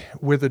 Eric,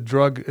 with a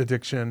drug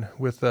addiction,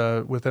 with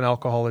an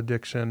alcohol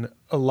addiction,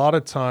 a lot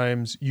of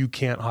times you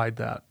can't hide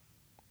that,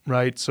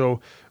 right?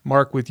 So,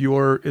 Mark, with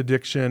your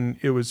addiction,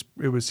 it was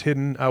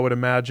hidden, I would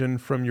imagine,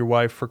 from your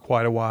wife for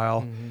quite a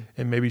while,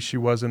 and maybe she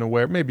wasn't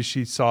aware. Maybe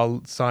she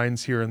saw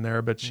signs here and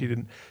there, but she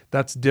didn't.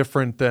 That's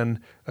different than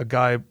a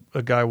guy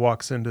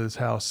walks into his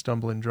house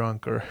stumbling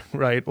drunk, or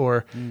right,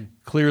 or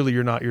clearly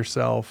you're not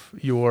yourself.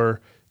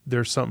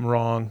 There's something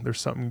wrong.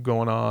 There's something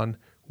going on.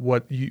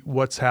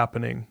 What's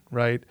happening,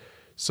 right?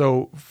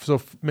 So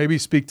maybe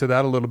speak to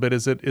that a little bit.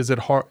 Is it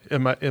hard?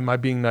 Am I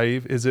being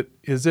naive? Is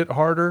it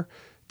harder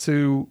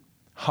to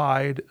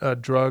hide a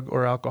drug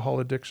or alcohol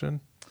addiction?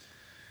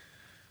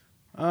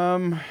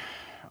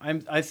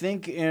 I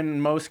think in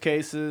most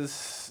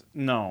cases,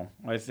 no.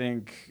 I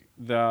think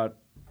that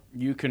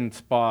you can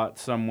spot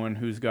someone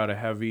who's got a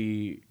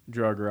heavy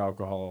drug or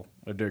alcohol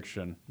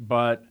addiction,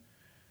 but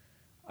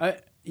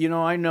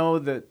I know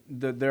that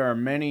there are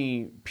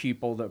many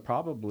people that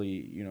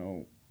probably,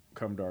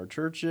 come to our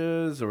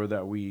churches or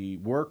that we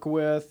work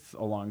with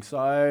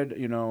alongside,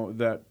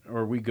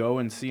 or we go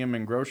and see them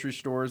in grocery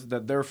stores,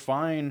 that they're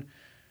fine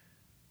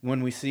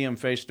when we see them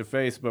face to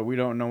face, but we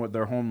don't know what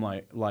their home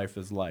life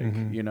is like,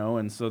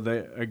 and so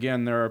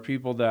there are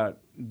people that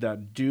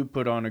do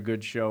put on a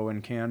good show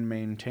and can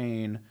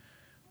maintain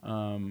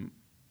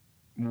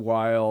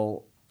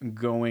while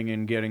going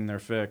and getting their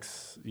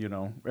fix,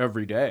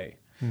 every day.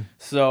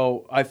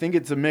 So I think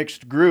it's a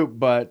mixed group,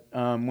 but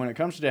when it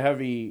comes to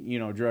heavy,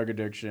 drug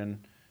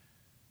addiction,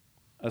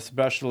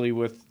 especially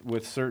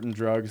with certain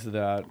drugs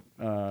that,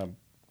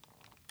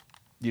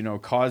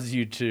 cause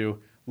you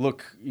to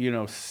look,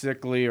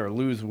 sickly or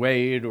lose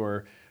weight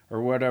or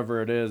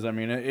whatever it is. I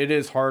mean, it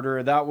is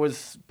harder. That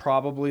was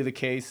probably the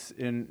case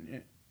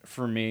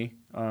for me,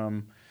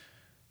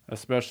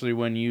 especially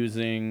when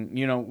using,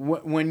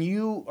 when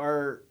you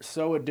are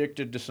so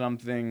addicted to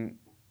something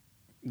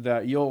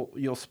that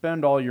you'll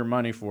spend all your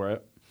money for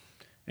it,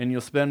 and you'll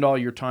spend all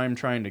your time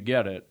trying to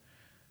get it.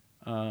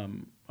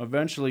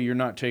 Eventually, you're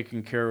not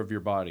taking care of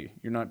your body.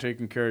 You're not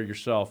taking care of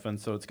yourself, and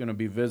so it's going to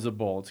be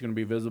visible. It's going to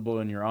be visible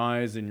in your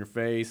eyes, in your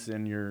face,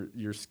 in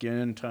your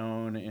skin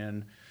tone,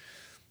 and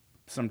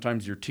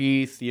sometimes your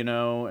teeth.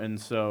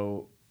 And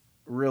so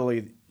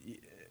really,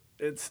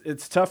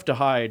 it's tough to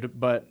hide.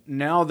 But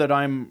now that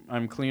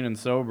I'm clean and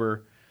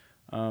sober,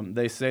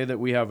 they say that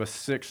we have a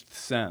sixth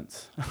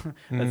sense,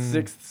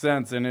 sixth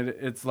sense, and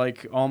it's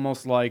like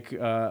almost like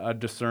a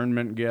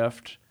discernment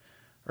gift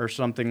or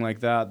something like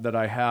that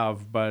I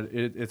have. But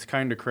it's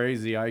kind of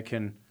crazy.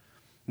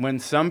 When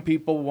some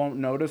people won't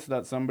notice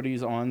that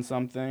somebody's on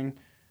something,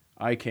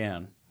 I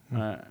can,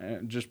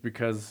 just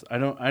because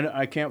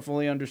I can't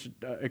fully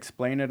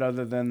explain it,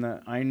 other than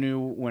that I knew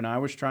when I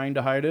was trying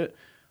to hide it,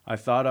 I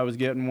thought I was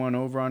getting one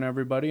over on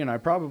everybody, and I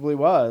probably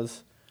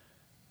was,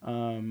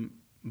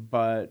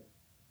 but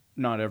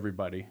not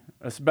everybody,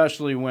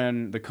 especially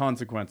when the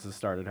consequences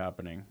started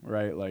happening,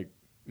 right? Like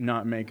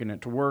not making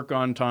it to work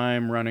on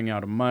time, running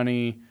out of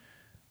money,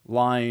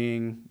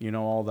 lying,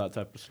 all that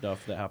type of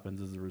stuff that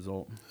happens as a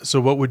result. So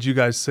what would you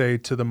guys say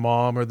to the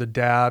mom or the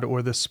dad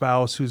or the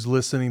spouse who's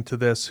listening to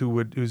this,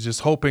 who's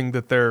just hoping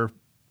that their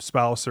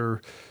spouse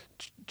or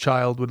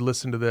child would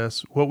listen to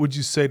this? What would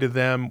you say to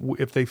them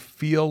if they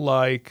feel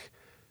like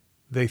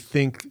they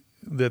think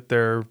that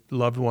their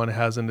loved one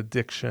has an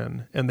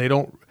addiction and they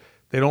don't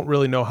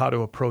really know how to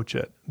approach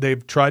it?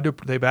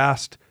 They've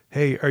asked,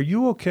 hey, are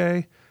you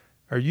okay?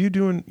 Are you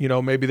doing,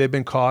 maybe they've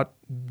been caught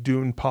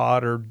doing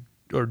pot or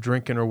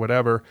drinking or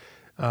whatever.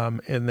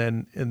 And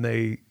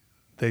they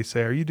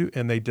say, are you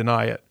and they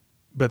deny it.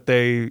 But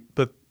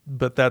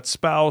that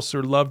spouse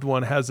or loved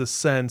one has a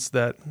sense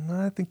that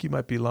I think you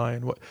might be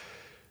lying.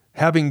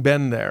 Having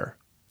been there,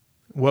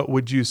 what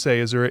would you say?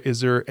 Is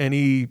there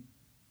any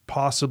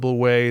possible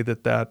way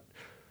that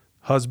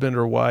husband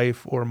or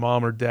wife or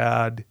mom or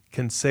dad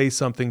can say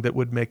something that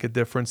would make a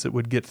difference, that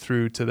would get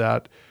through to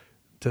that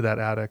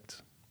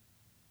addict?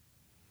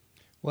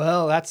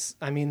 Well, that's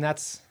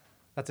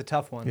a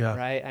tough one, yeah.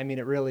 Right? I mean,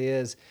 it really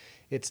is.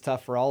 It's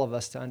tough for all of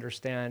us to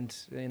understand,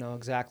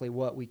 exactly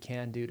what we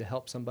can do to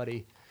help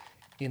somebody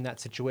in that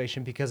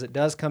situation, because it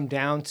does come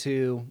down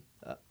to,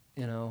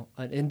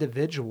 an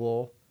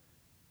individual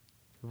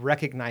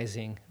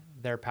recognizing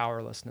their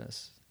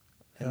powerlessness,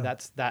 and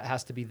that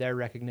has to be their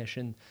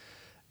recognition.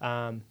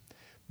 But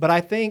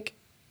I think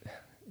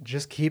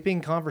just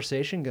keeping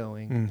conversation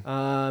going,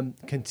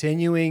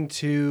 continuing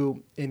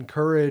to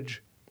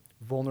encourage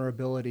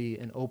vulnerability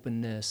and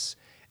openness,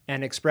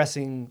 and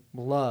expressing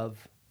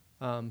love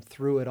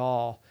through it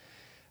all.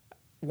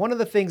 One of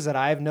the things that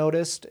I've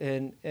noticed,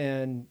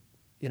 and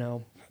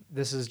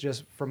this is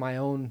just from my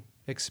own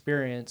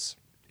experience,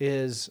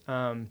 is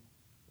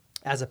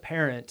as a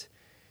parent,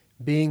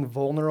 being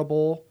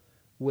vulnerable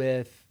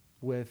with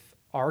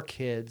our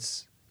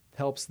kids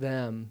helps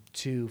them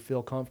to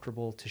feel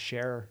comfortable to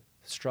share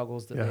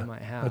struggles that they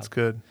might have. That's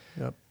good.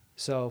 Yep.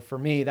 So for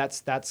me,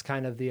 that's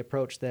kind of the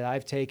approach that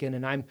I've taken,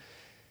 and I'm,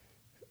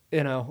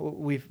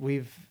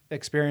 we've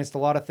experienced a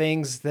lot of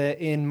things that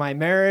in my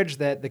marriage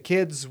that the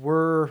kids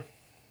were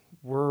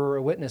were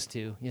a witness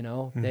to.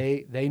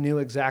 They knew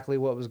exactly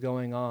what was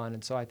going on,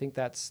 and so I think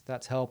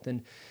that's helped.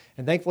 And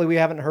thankfully, we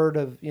haven't heard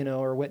of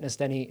or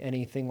witnessed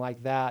anything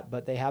like that.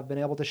 But they have been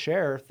able to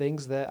share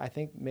things that I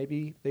think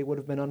maybe they would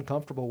have been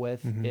uncomfortable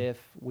with if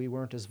we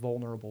weren't as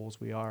vulnerable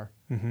as we are.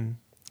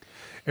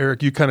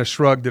 Eric, you kind of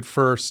shrugged at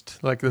first,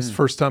 like this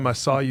first time I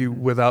saw you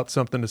without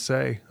something to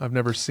say. I've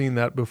never seen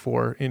that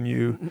before in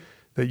you,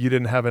 that you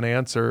didn't have an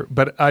answer.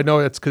 But I know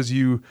it's because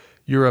you're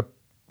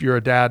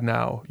a dad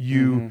now.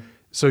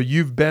 So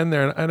you've been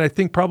there, and I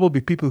think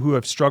probably people who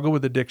have struggled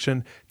with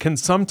addiction can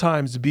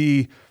sometimes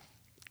be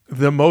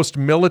the most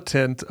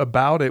militant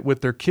about it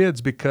with their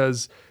kids,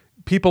 because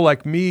people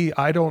like me,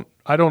 I don't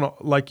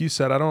like you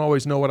said, I don't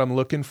always know what I'm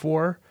looking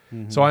for.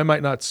 So I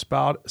might not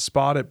spot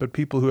it, but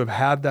people who have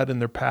had that in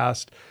their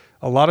past,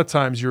 a lot of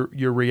times your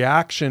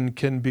reaction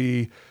can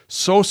be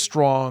so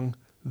strong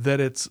that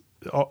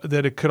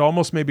it could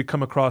almost maybe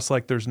come across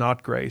like there's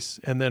not grace.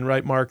 And then,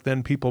 right, Mark,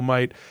 then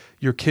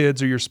your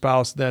kids or your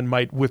spouse then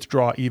might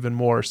withdraw even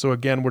more. So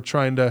again,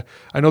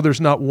 I know there's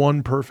not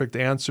one perfect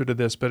answer to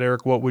this, but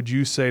Eric, what would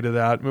you say to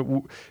that?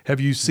 Have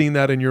you seen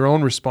that in your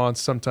own response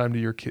sometimes to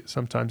your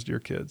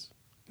kids?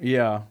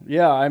 Yeah.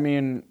 I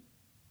mean,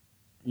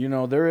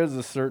 there is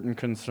a certain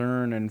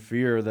concern and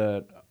fear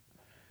that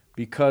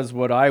because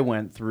what I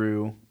went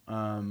through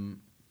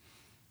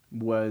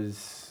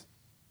was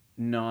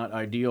not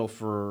ideal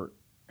for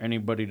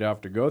anybody to have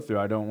to go through.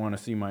 I don't want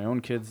to see my own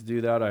kids do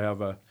that. I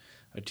have a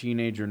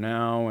teenager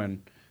now,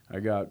 and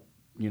I got,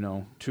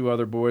 2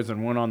 other boys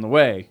and 1 on the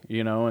way,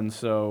 and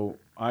so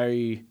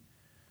I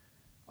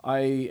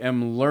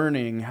am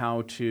learning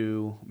how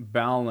to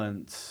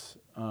balance,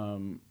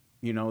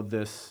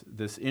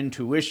 this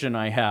intuition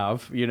I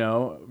have,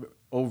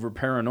 over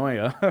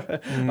paranoia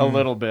a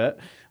little bit,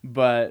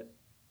 but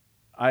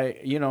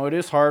it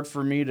is hard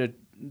for me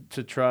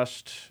to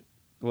trust,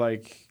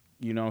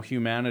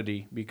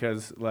 humanity,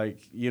 because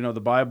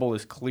the Bible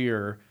is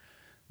clear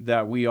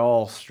that we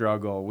all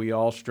struggle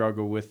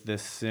with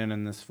this sin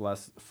and this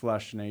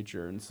flesh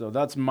nature. And so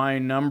that's my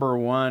number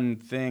one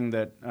thing,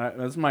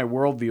 that's my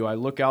worldview. I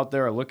look out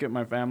there, I look at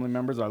my family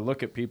members, I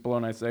look at people,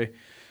 and I say,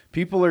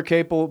 people are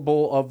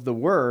capable of the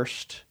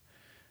worst.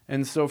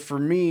 And so for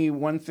me,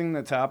 one thing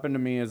that's happened to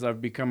me is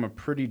I've become a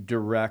pretty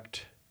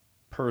direct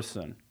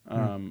person,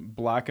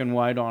 black and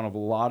white on a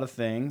lot of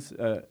things.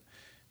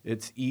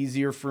 It's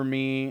easier for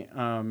me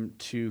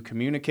to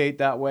communicate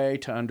that way,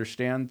 to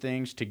understand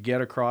things, to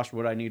get across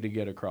what I need to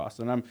get across.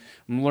 And I'm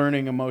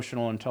learning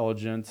emotional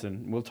intelligence,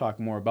 and we'll talk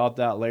more about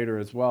that later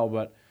as well.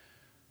 But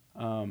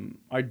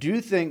I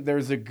do think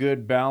there's a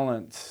good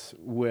balance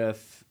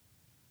with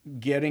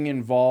getting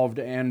involved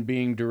and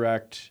being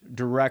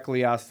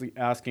directly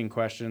asking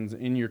questions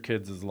in your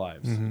kids'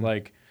 lives.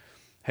 Like,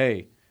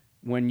 hey,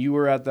 when you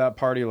were at that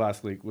party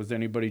last week, was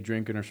anybody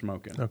drinking or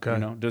smoking?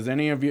 Okay. Does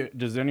any of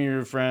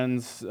your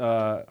friends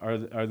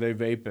are they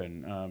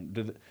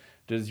vaping?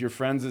 Does your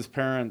friends'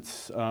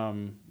 parents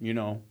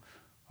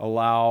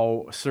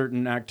allow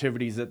certain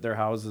activities at their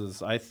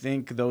houses? I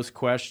think those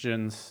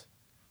questions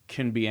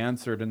can be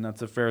answered, and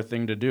that's a fair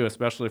thing to do,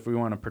 especially if we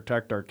want to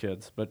protect our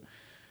kids. But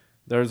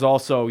there's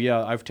also,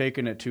 I've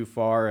taken it too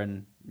far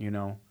and,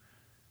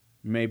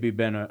 maybe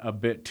been a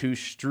bit too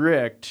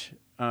strict,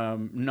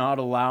 not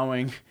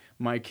allowing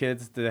my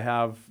kids to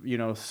have,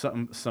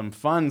 some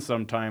fun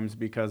sometimes,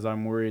 because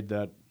I'm worried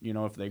that,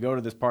 if they go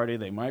to this party,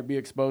 they might be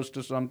exposed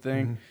to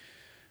something.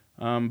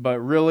 But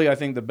really, I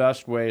think the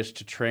best way is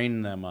to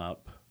train them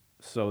up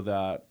so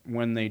that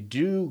when they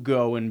do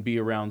go and be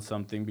around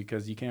something,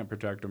 because you can't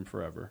protect them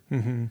forever,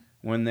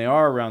 when they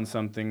are around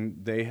something,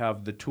 they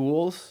have the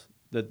tools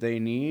that they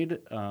need,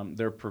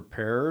 they're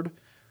prepared,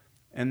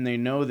 and they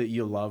know that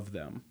you love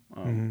them.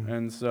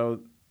 And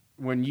so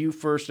when you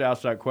first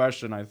asked that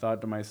question, I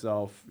thought to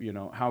myself,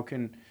 how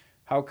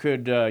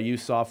could you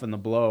soften the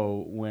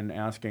blow when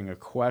asking a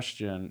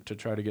question to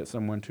try to get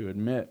someone to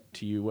admit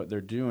to you what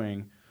they're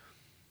doing?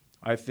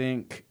 I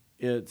think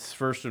it's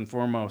first and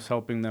foremost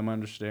helping them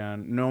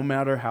understand, no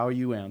matter how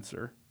you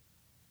answer,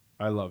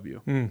 I love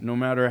you. No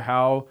matter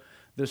how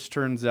this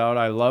turns out,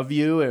 I love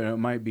you, and it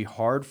might be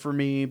hard for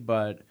me,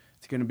 but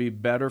it's going to be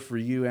better for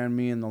you and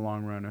me in the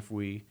long run if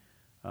we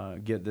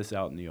get this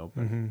out in the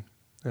open.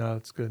 Yeah,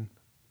 that's good.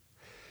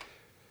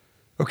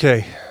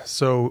 Okay,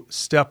 so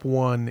step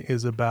 1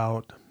 is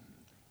about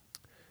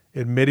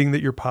admitting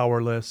that you're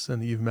powerless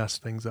and that you've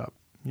messed things up.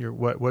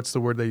 What's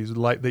the word they use?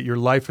 That your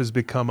life has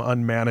become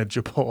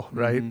unmanageable,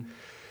 right?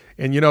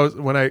 And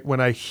when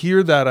I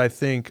hear that, I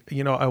think,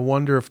 I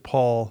wonder if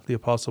the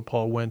Apostle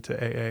Paul, went to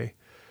AA,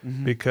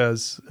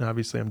 because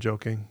obviously I'm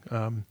joking.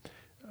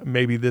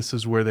 Maybe this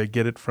is where they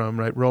get it from,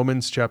 right?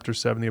 Romans chapter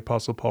 7, the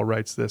Apostle Paul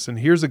writes this. And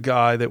here's a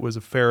guy that was a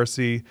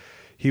Pharisee.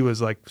 he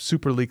was like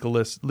super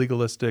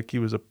legalistic. He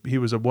was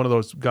one of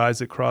those guys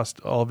that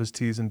crossed all of his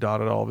T's and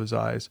dotted all of his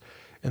I's.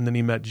 And then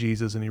he met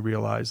Jesus and he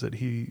realized that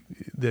he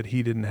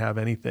didn't have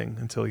anything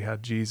until he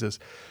had Jesus.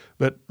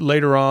 But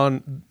later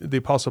on, the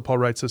Apostle Paul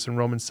writes this in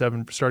Romans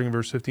 7, starting in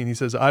verse 15. He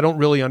says, I don't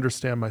really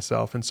understand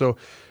myself. And so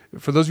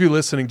for those of you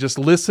listening, just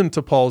listen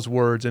to Paul's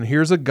words. And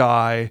here's a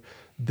guy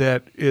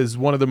that is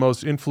one of the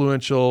most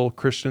influential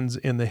Christians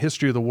in the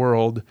history of the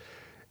world.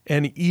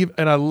 And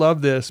I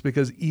love this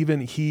because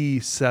even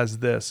he says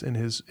this in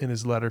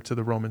his letter to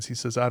the Romans. He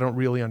says, I don't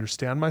really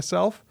understand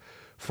myself,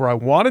 for I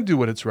want to do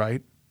what is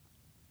right,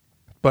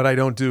 but I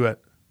don't do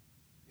it.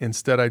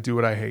 Instead, I do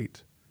what I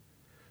hate.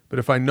 But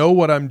if I know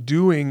what I'm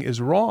doing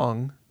is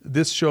wrong,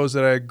 this shows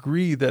that I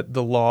agree that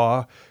the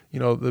law,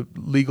 the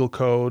legal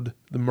code,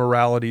 the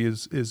morality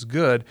is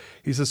good.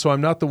 He says, so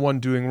I'm not the one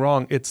doing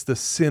wrong. It's the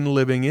sin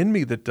living in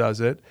me that does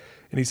it.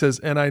 And he says,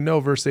 and I know,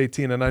 verse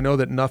 18, and I know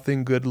that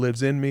nothing good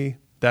lives in me,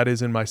 that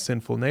is in my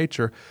sinful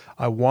nature.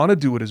 I want to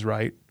do what is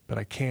right, but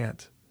I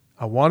can't.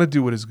 I want to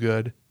do what is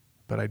good,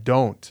 but I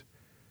don't.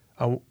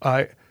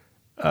 I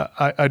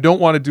don't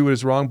want to do what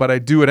is wrong, but I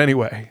do it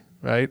anyway,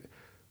 right?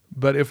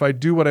 But if I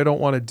do what I don't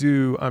want to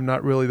do, I'm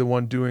not really the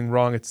one doing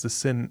wrong. It's the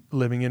sin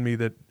living in me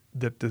that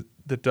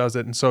does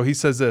it. And so he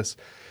says this,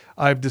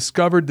 I've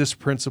discovered this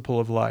principle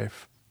of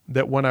life,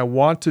 that when I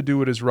want to do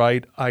what is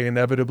right, I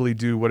inevitably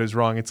do what is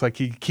wrong. It's like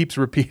he keeps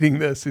repeating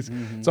this.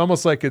 It's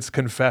almost like it's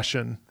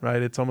confession,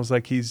 right? It's almost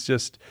like he's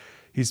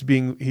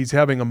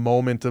having a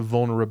moment of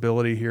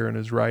vulnerability here in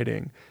his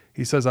writing.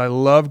 He says, I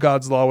love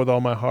God's law with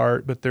all my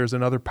heart, but there's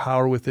another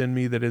power within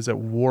me that is at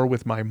war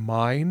with my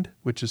mind,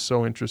 which is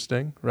so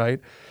interesting,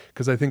 right?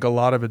 Because I think a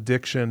lot of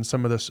addiction,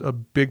 a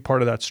big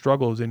part of that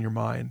struggle is in your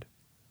mind,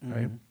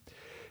 right? And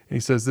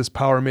he says, this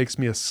power makes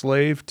me a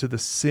slave to the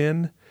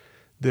sin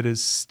that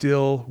is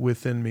still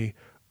within me.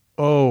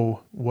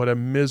 Oh, what a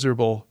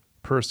miserable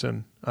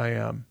person I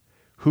am.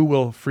 Who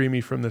will free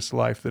me from this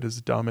life that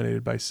is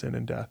dominated by sin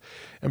and death?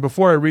 And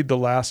before I read the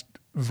last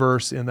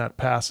verse in that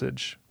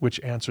passage, which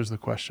answers the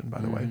question, by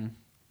the way,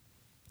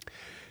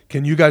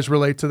 can you guys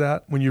relate to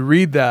that? When you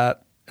read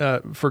that,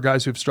 for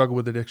guys who've struggled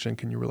with addiction,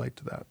 can you relate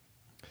to that?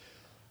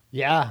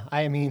 Yeah,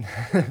 I mean,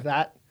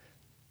 that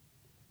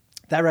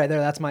right there,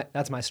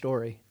 that's my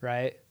story,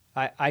 right?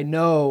 I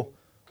know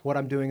what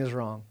I'm doing is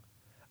wrong.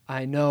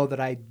 I know that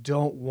I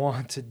don't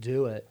want to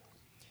do it,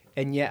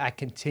 and yet I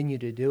continue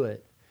to do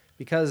it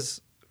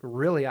because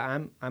really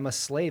I'm a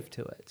slave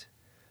to it.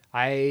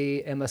 I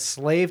am a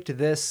slave to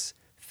this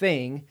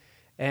thing,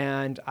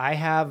 and I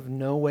have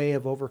no way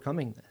of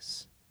overcoming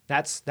this.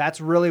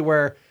 That's really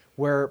where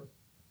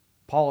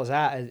Paul is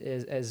at,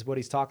 is what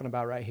he's talking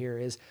about right here.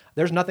 Is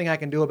there's nothing I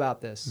can do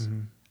about this.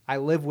 I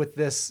live with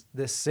this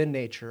sin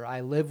nature.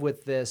 I live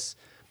with this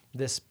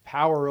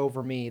power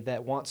over me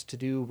that wants to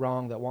do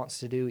wrong, that wants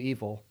to do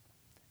evil,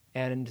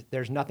 and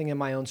there's nothing in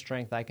my own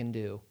strength I can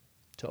do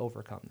to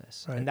overcome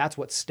this. Right. And that's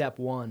what step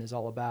one is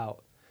all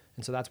about.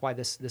 And so that's why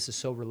this is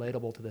so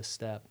relatable to this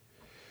step.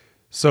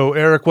 So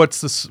Eric, what's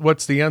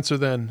the answer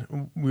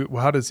then?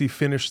 How does he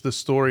finish the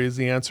story? Is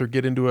the answer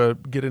get into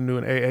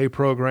an AA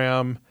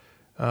program,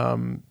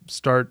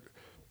 start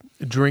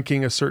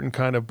drinking a certain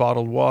kind of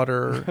bottled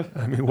water?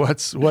 I mean,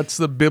 what's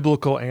the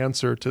biblical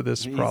answer to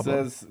this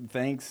problem? He says,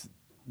 "Thanks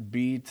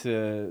be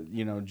to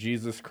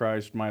Jesus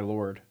Christ, my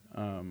Lord."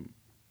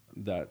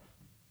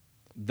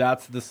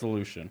 That's the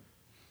solution.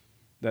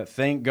 That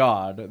thank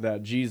God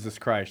that Jesus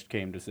Christ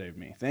came to save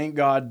me. Thank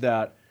God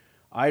that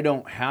I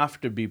don't have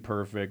to be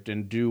perfect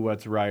and do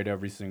what's right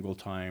every single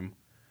time,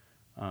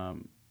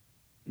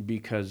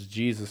 because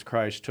Jesus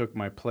Christ took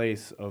my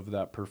place of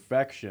that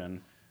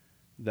perfection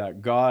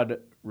that God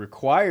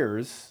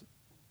requires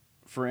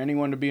for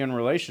anyone to be in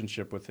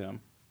relationship with him.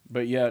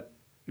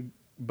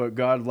 But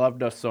God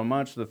loved us so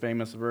much, the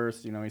famous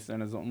verse, he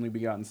sent his only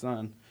begotten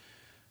son,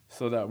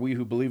 so that we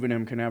who believe in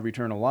him can have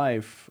eternal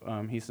life.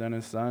 He sent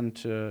his son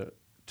to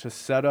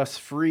set us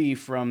free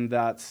from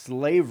that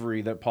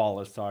slavery that Paul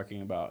is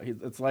talking about.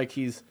 It's like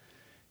he's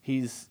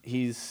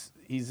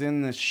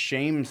in this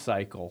shame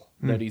cycle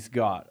that he's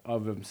got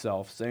of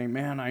himself, saying,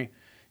 "Man, I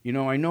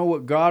know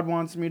what God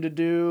wants me to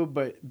do,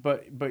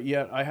 but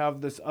yet I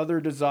have this other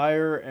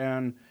desire,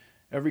 and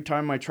every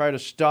time I try to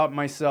stop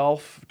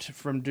myself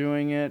from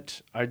doing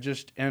it, I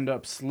just end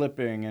up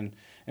slipping."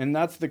 And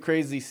that's the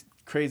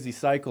crazy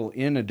cycle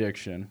in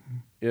addiction,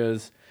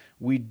 is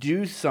we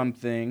do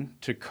something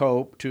to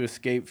cope, to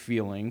escape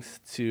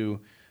feelings, to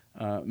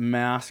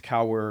mask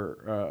how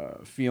we're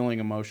feeling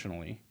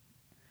emotionally.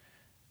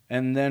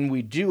 And then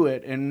we do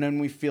it, and then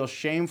we feel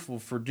shameful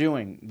for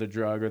doing the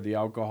drug or the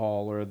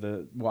alcohol or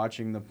the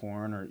watching the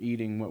porn or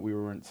eating what we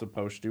weren't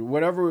supposed to.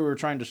 Whatever we were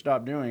trying to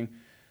stop doing,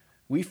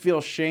 we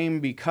feel shame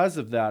because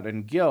of that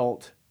and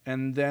guilt,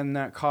 and then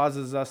that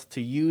causes us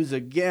to use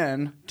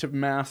again to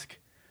mask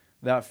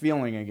that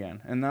feeling again.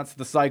 And that's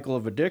the cycle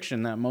of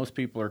addiction that most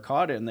people are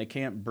caught in. They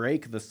can't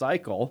break the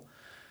cycle,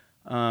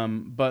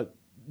 but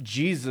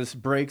Jesus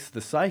breaks the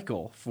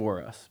cycle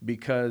for us,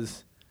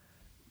 because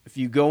if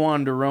you go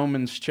on to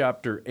Romans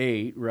chapter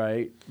 8,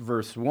 right,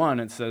 verse 1,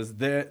 it says,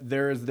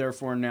 there is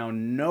therefore now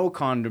no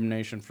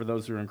condemnation for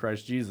those who are in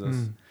Christ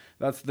Jesus.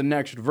 That's the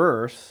next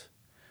verse.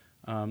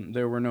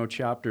 There were no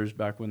chapters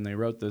back when they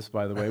wrote this,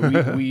 by the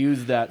way. We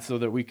use that so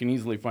that we can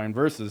easily find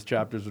verses,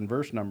 chapters, and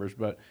verse numbers.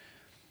 But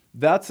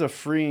that's a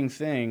freeing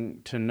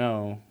thing to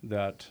know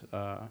that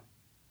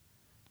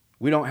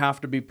we don't have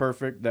to be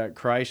perfect, that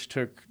Christ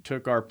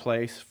took our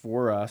place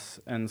for us,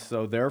 and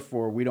so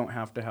therefore we don't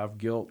have to have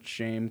guilt,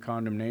 shame,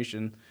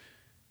 condemnation.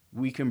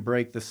 We can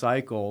break the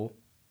cycle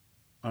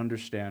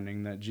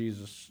understanding that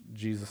Jesus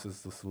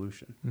is the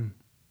solution.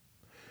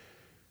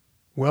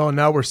 Well, and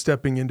now we're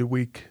stepping into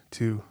week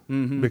 2,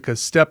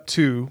 because step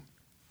 2,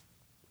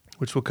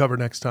 which we'll cover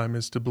next time,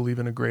 is to believe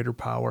in a greater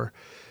power.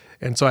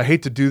 And so I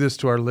hate to do this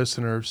to our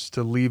listeners,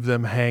 to leave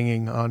them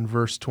hanging on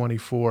verse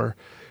 24,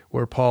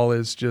 where Paul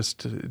is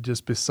just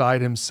beside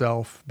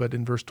himself. But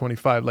in verse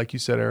 25, like you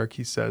said, Eric,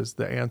 he says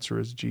the answer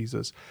is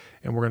Jesus.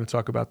 And we're going to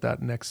talk about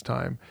that next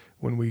time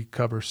when we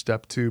cover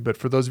step 2. But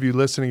for those of you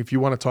listening, if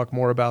you want to talk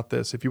more about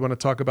this, if you want to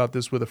talk about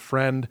this with a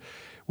friend,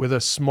 with a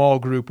small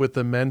group, with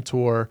a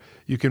mentor,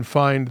 you can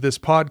find this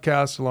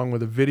podcast along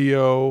with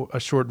a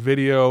short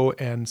video,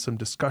 and some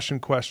discussion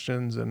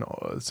questions and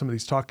some of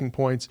these talking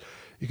points.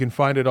 You can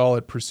find it all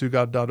at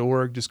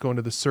pursuegod.org. Just go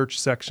into the search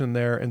section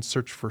there and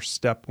search for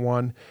step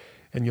 1.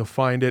 And you'll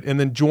find it. And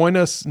then join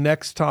us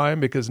next time,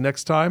 because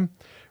next time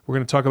we're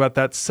going to talk about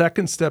that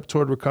second step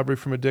toward recovery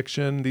from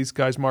addiction. These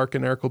guys, Mark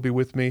and Eric, will be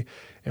with me,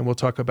 and we'll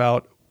talk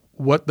about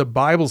what the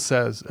Bible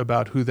says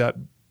about who that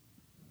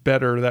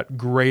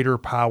greater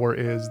power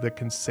is that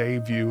can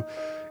save you.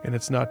 And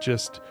it's not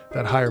just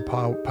that higher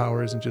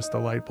power isn't just the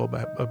light bulb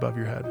above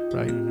your head,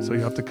 right? So you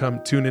have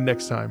to tune in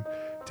next time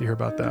to hear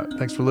about that.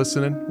 Thanks for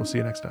listening. We'll see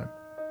you next time.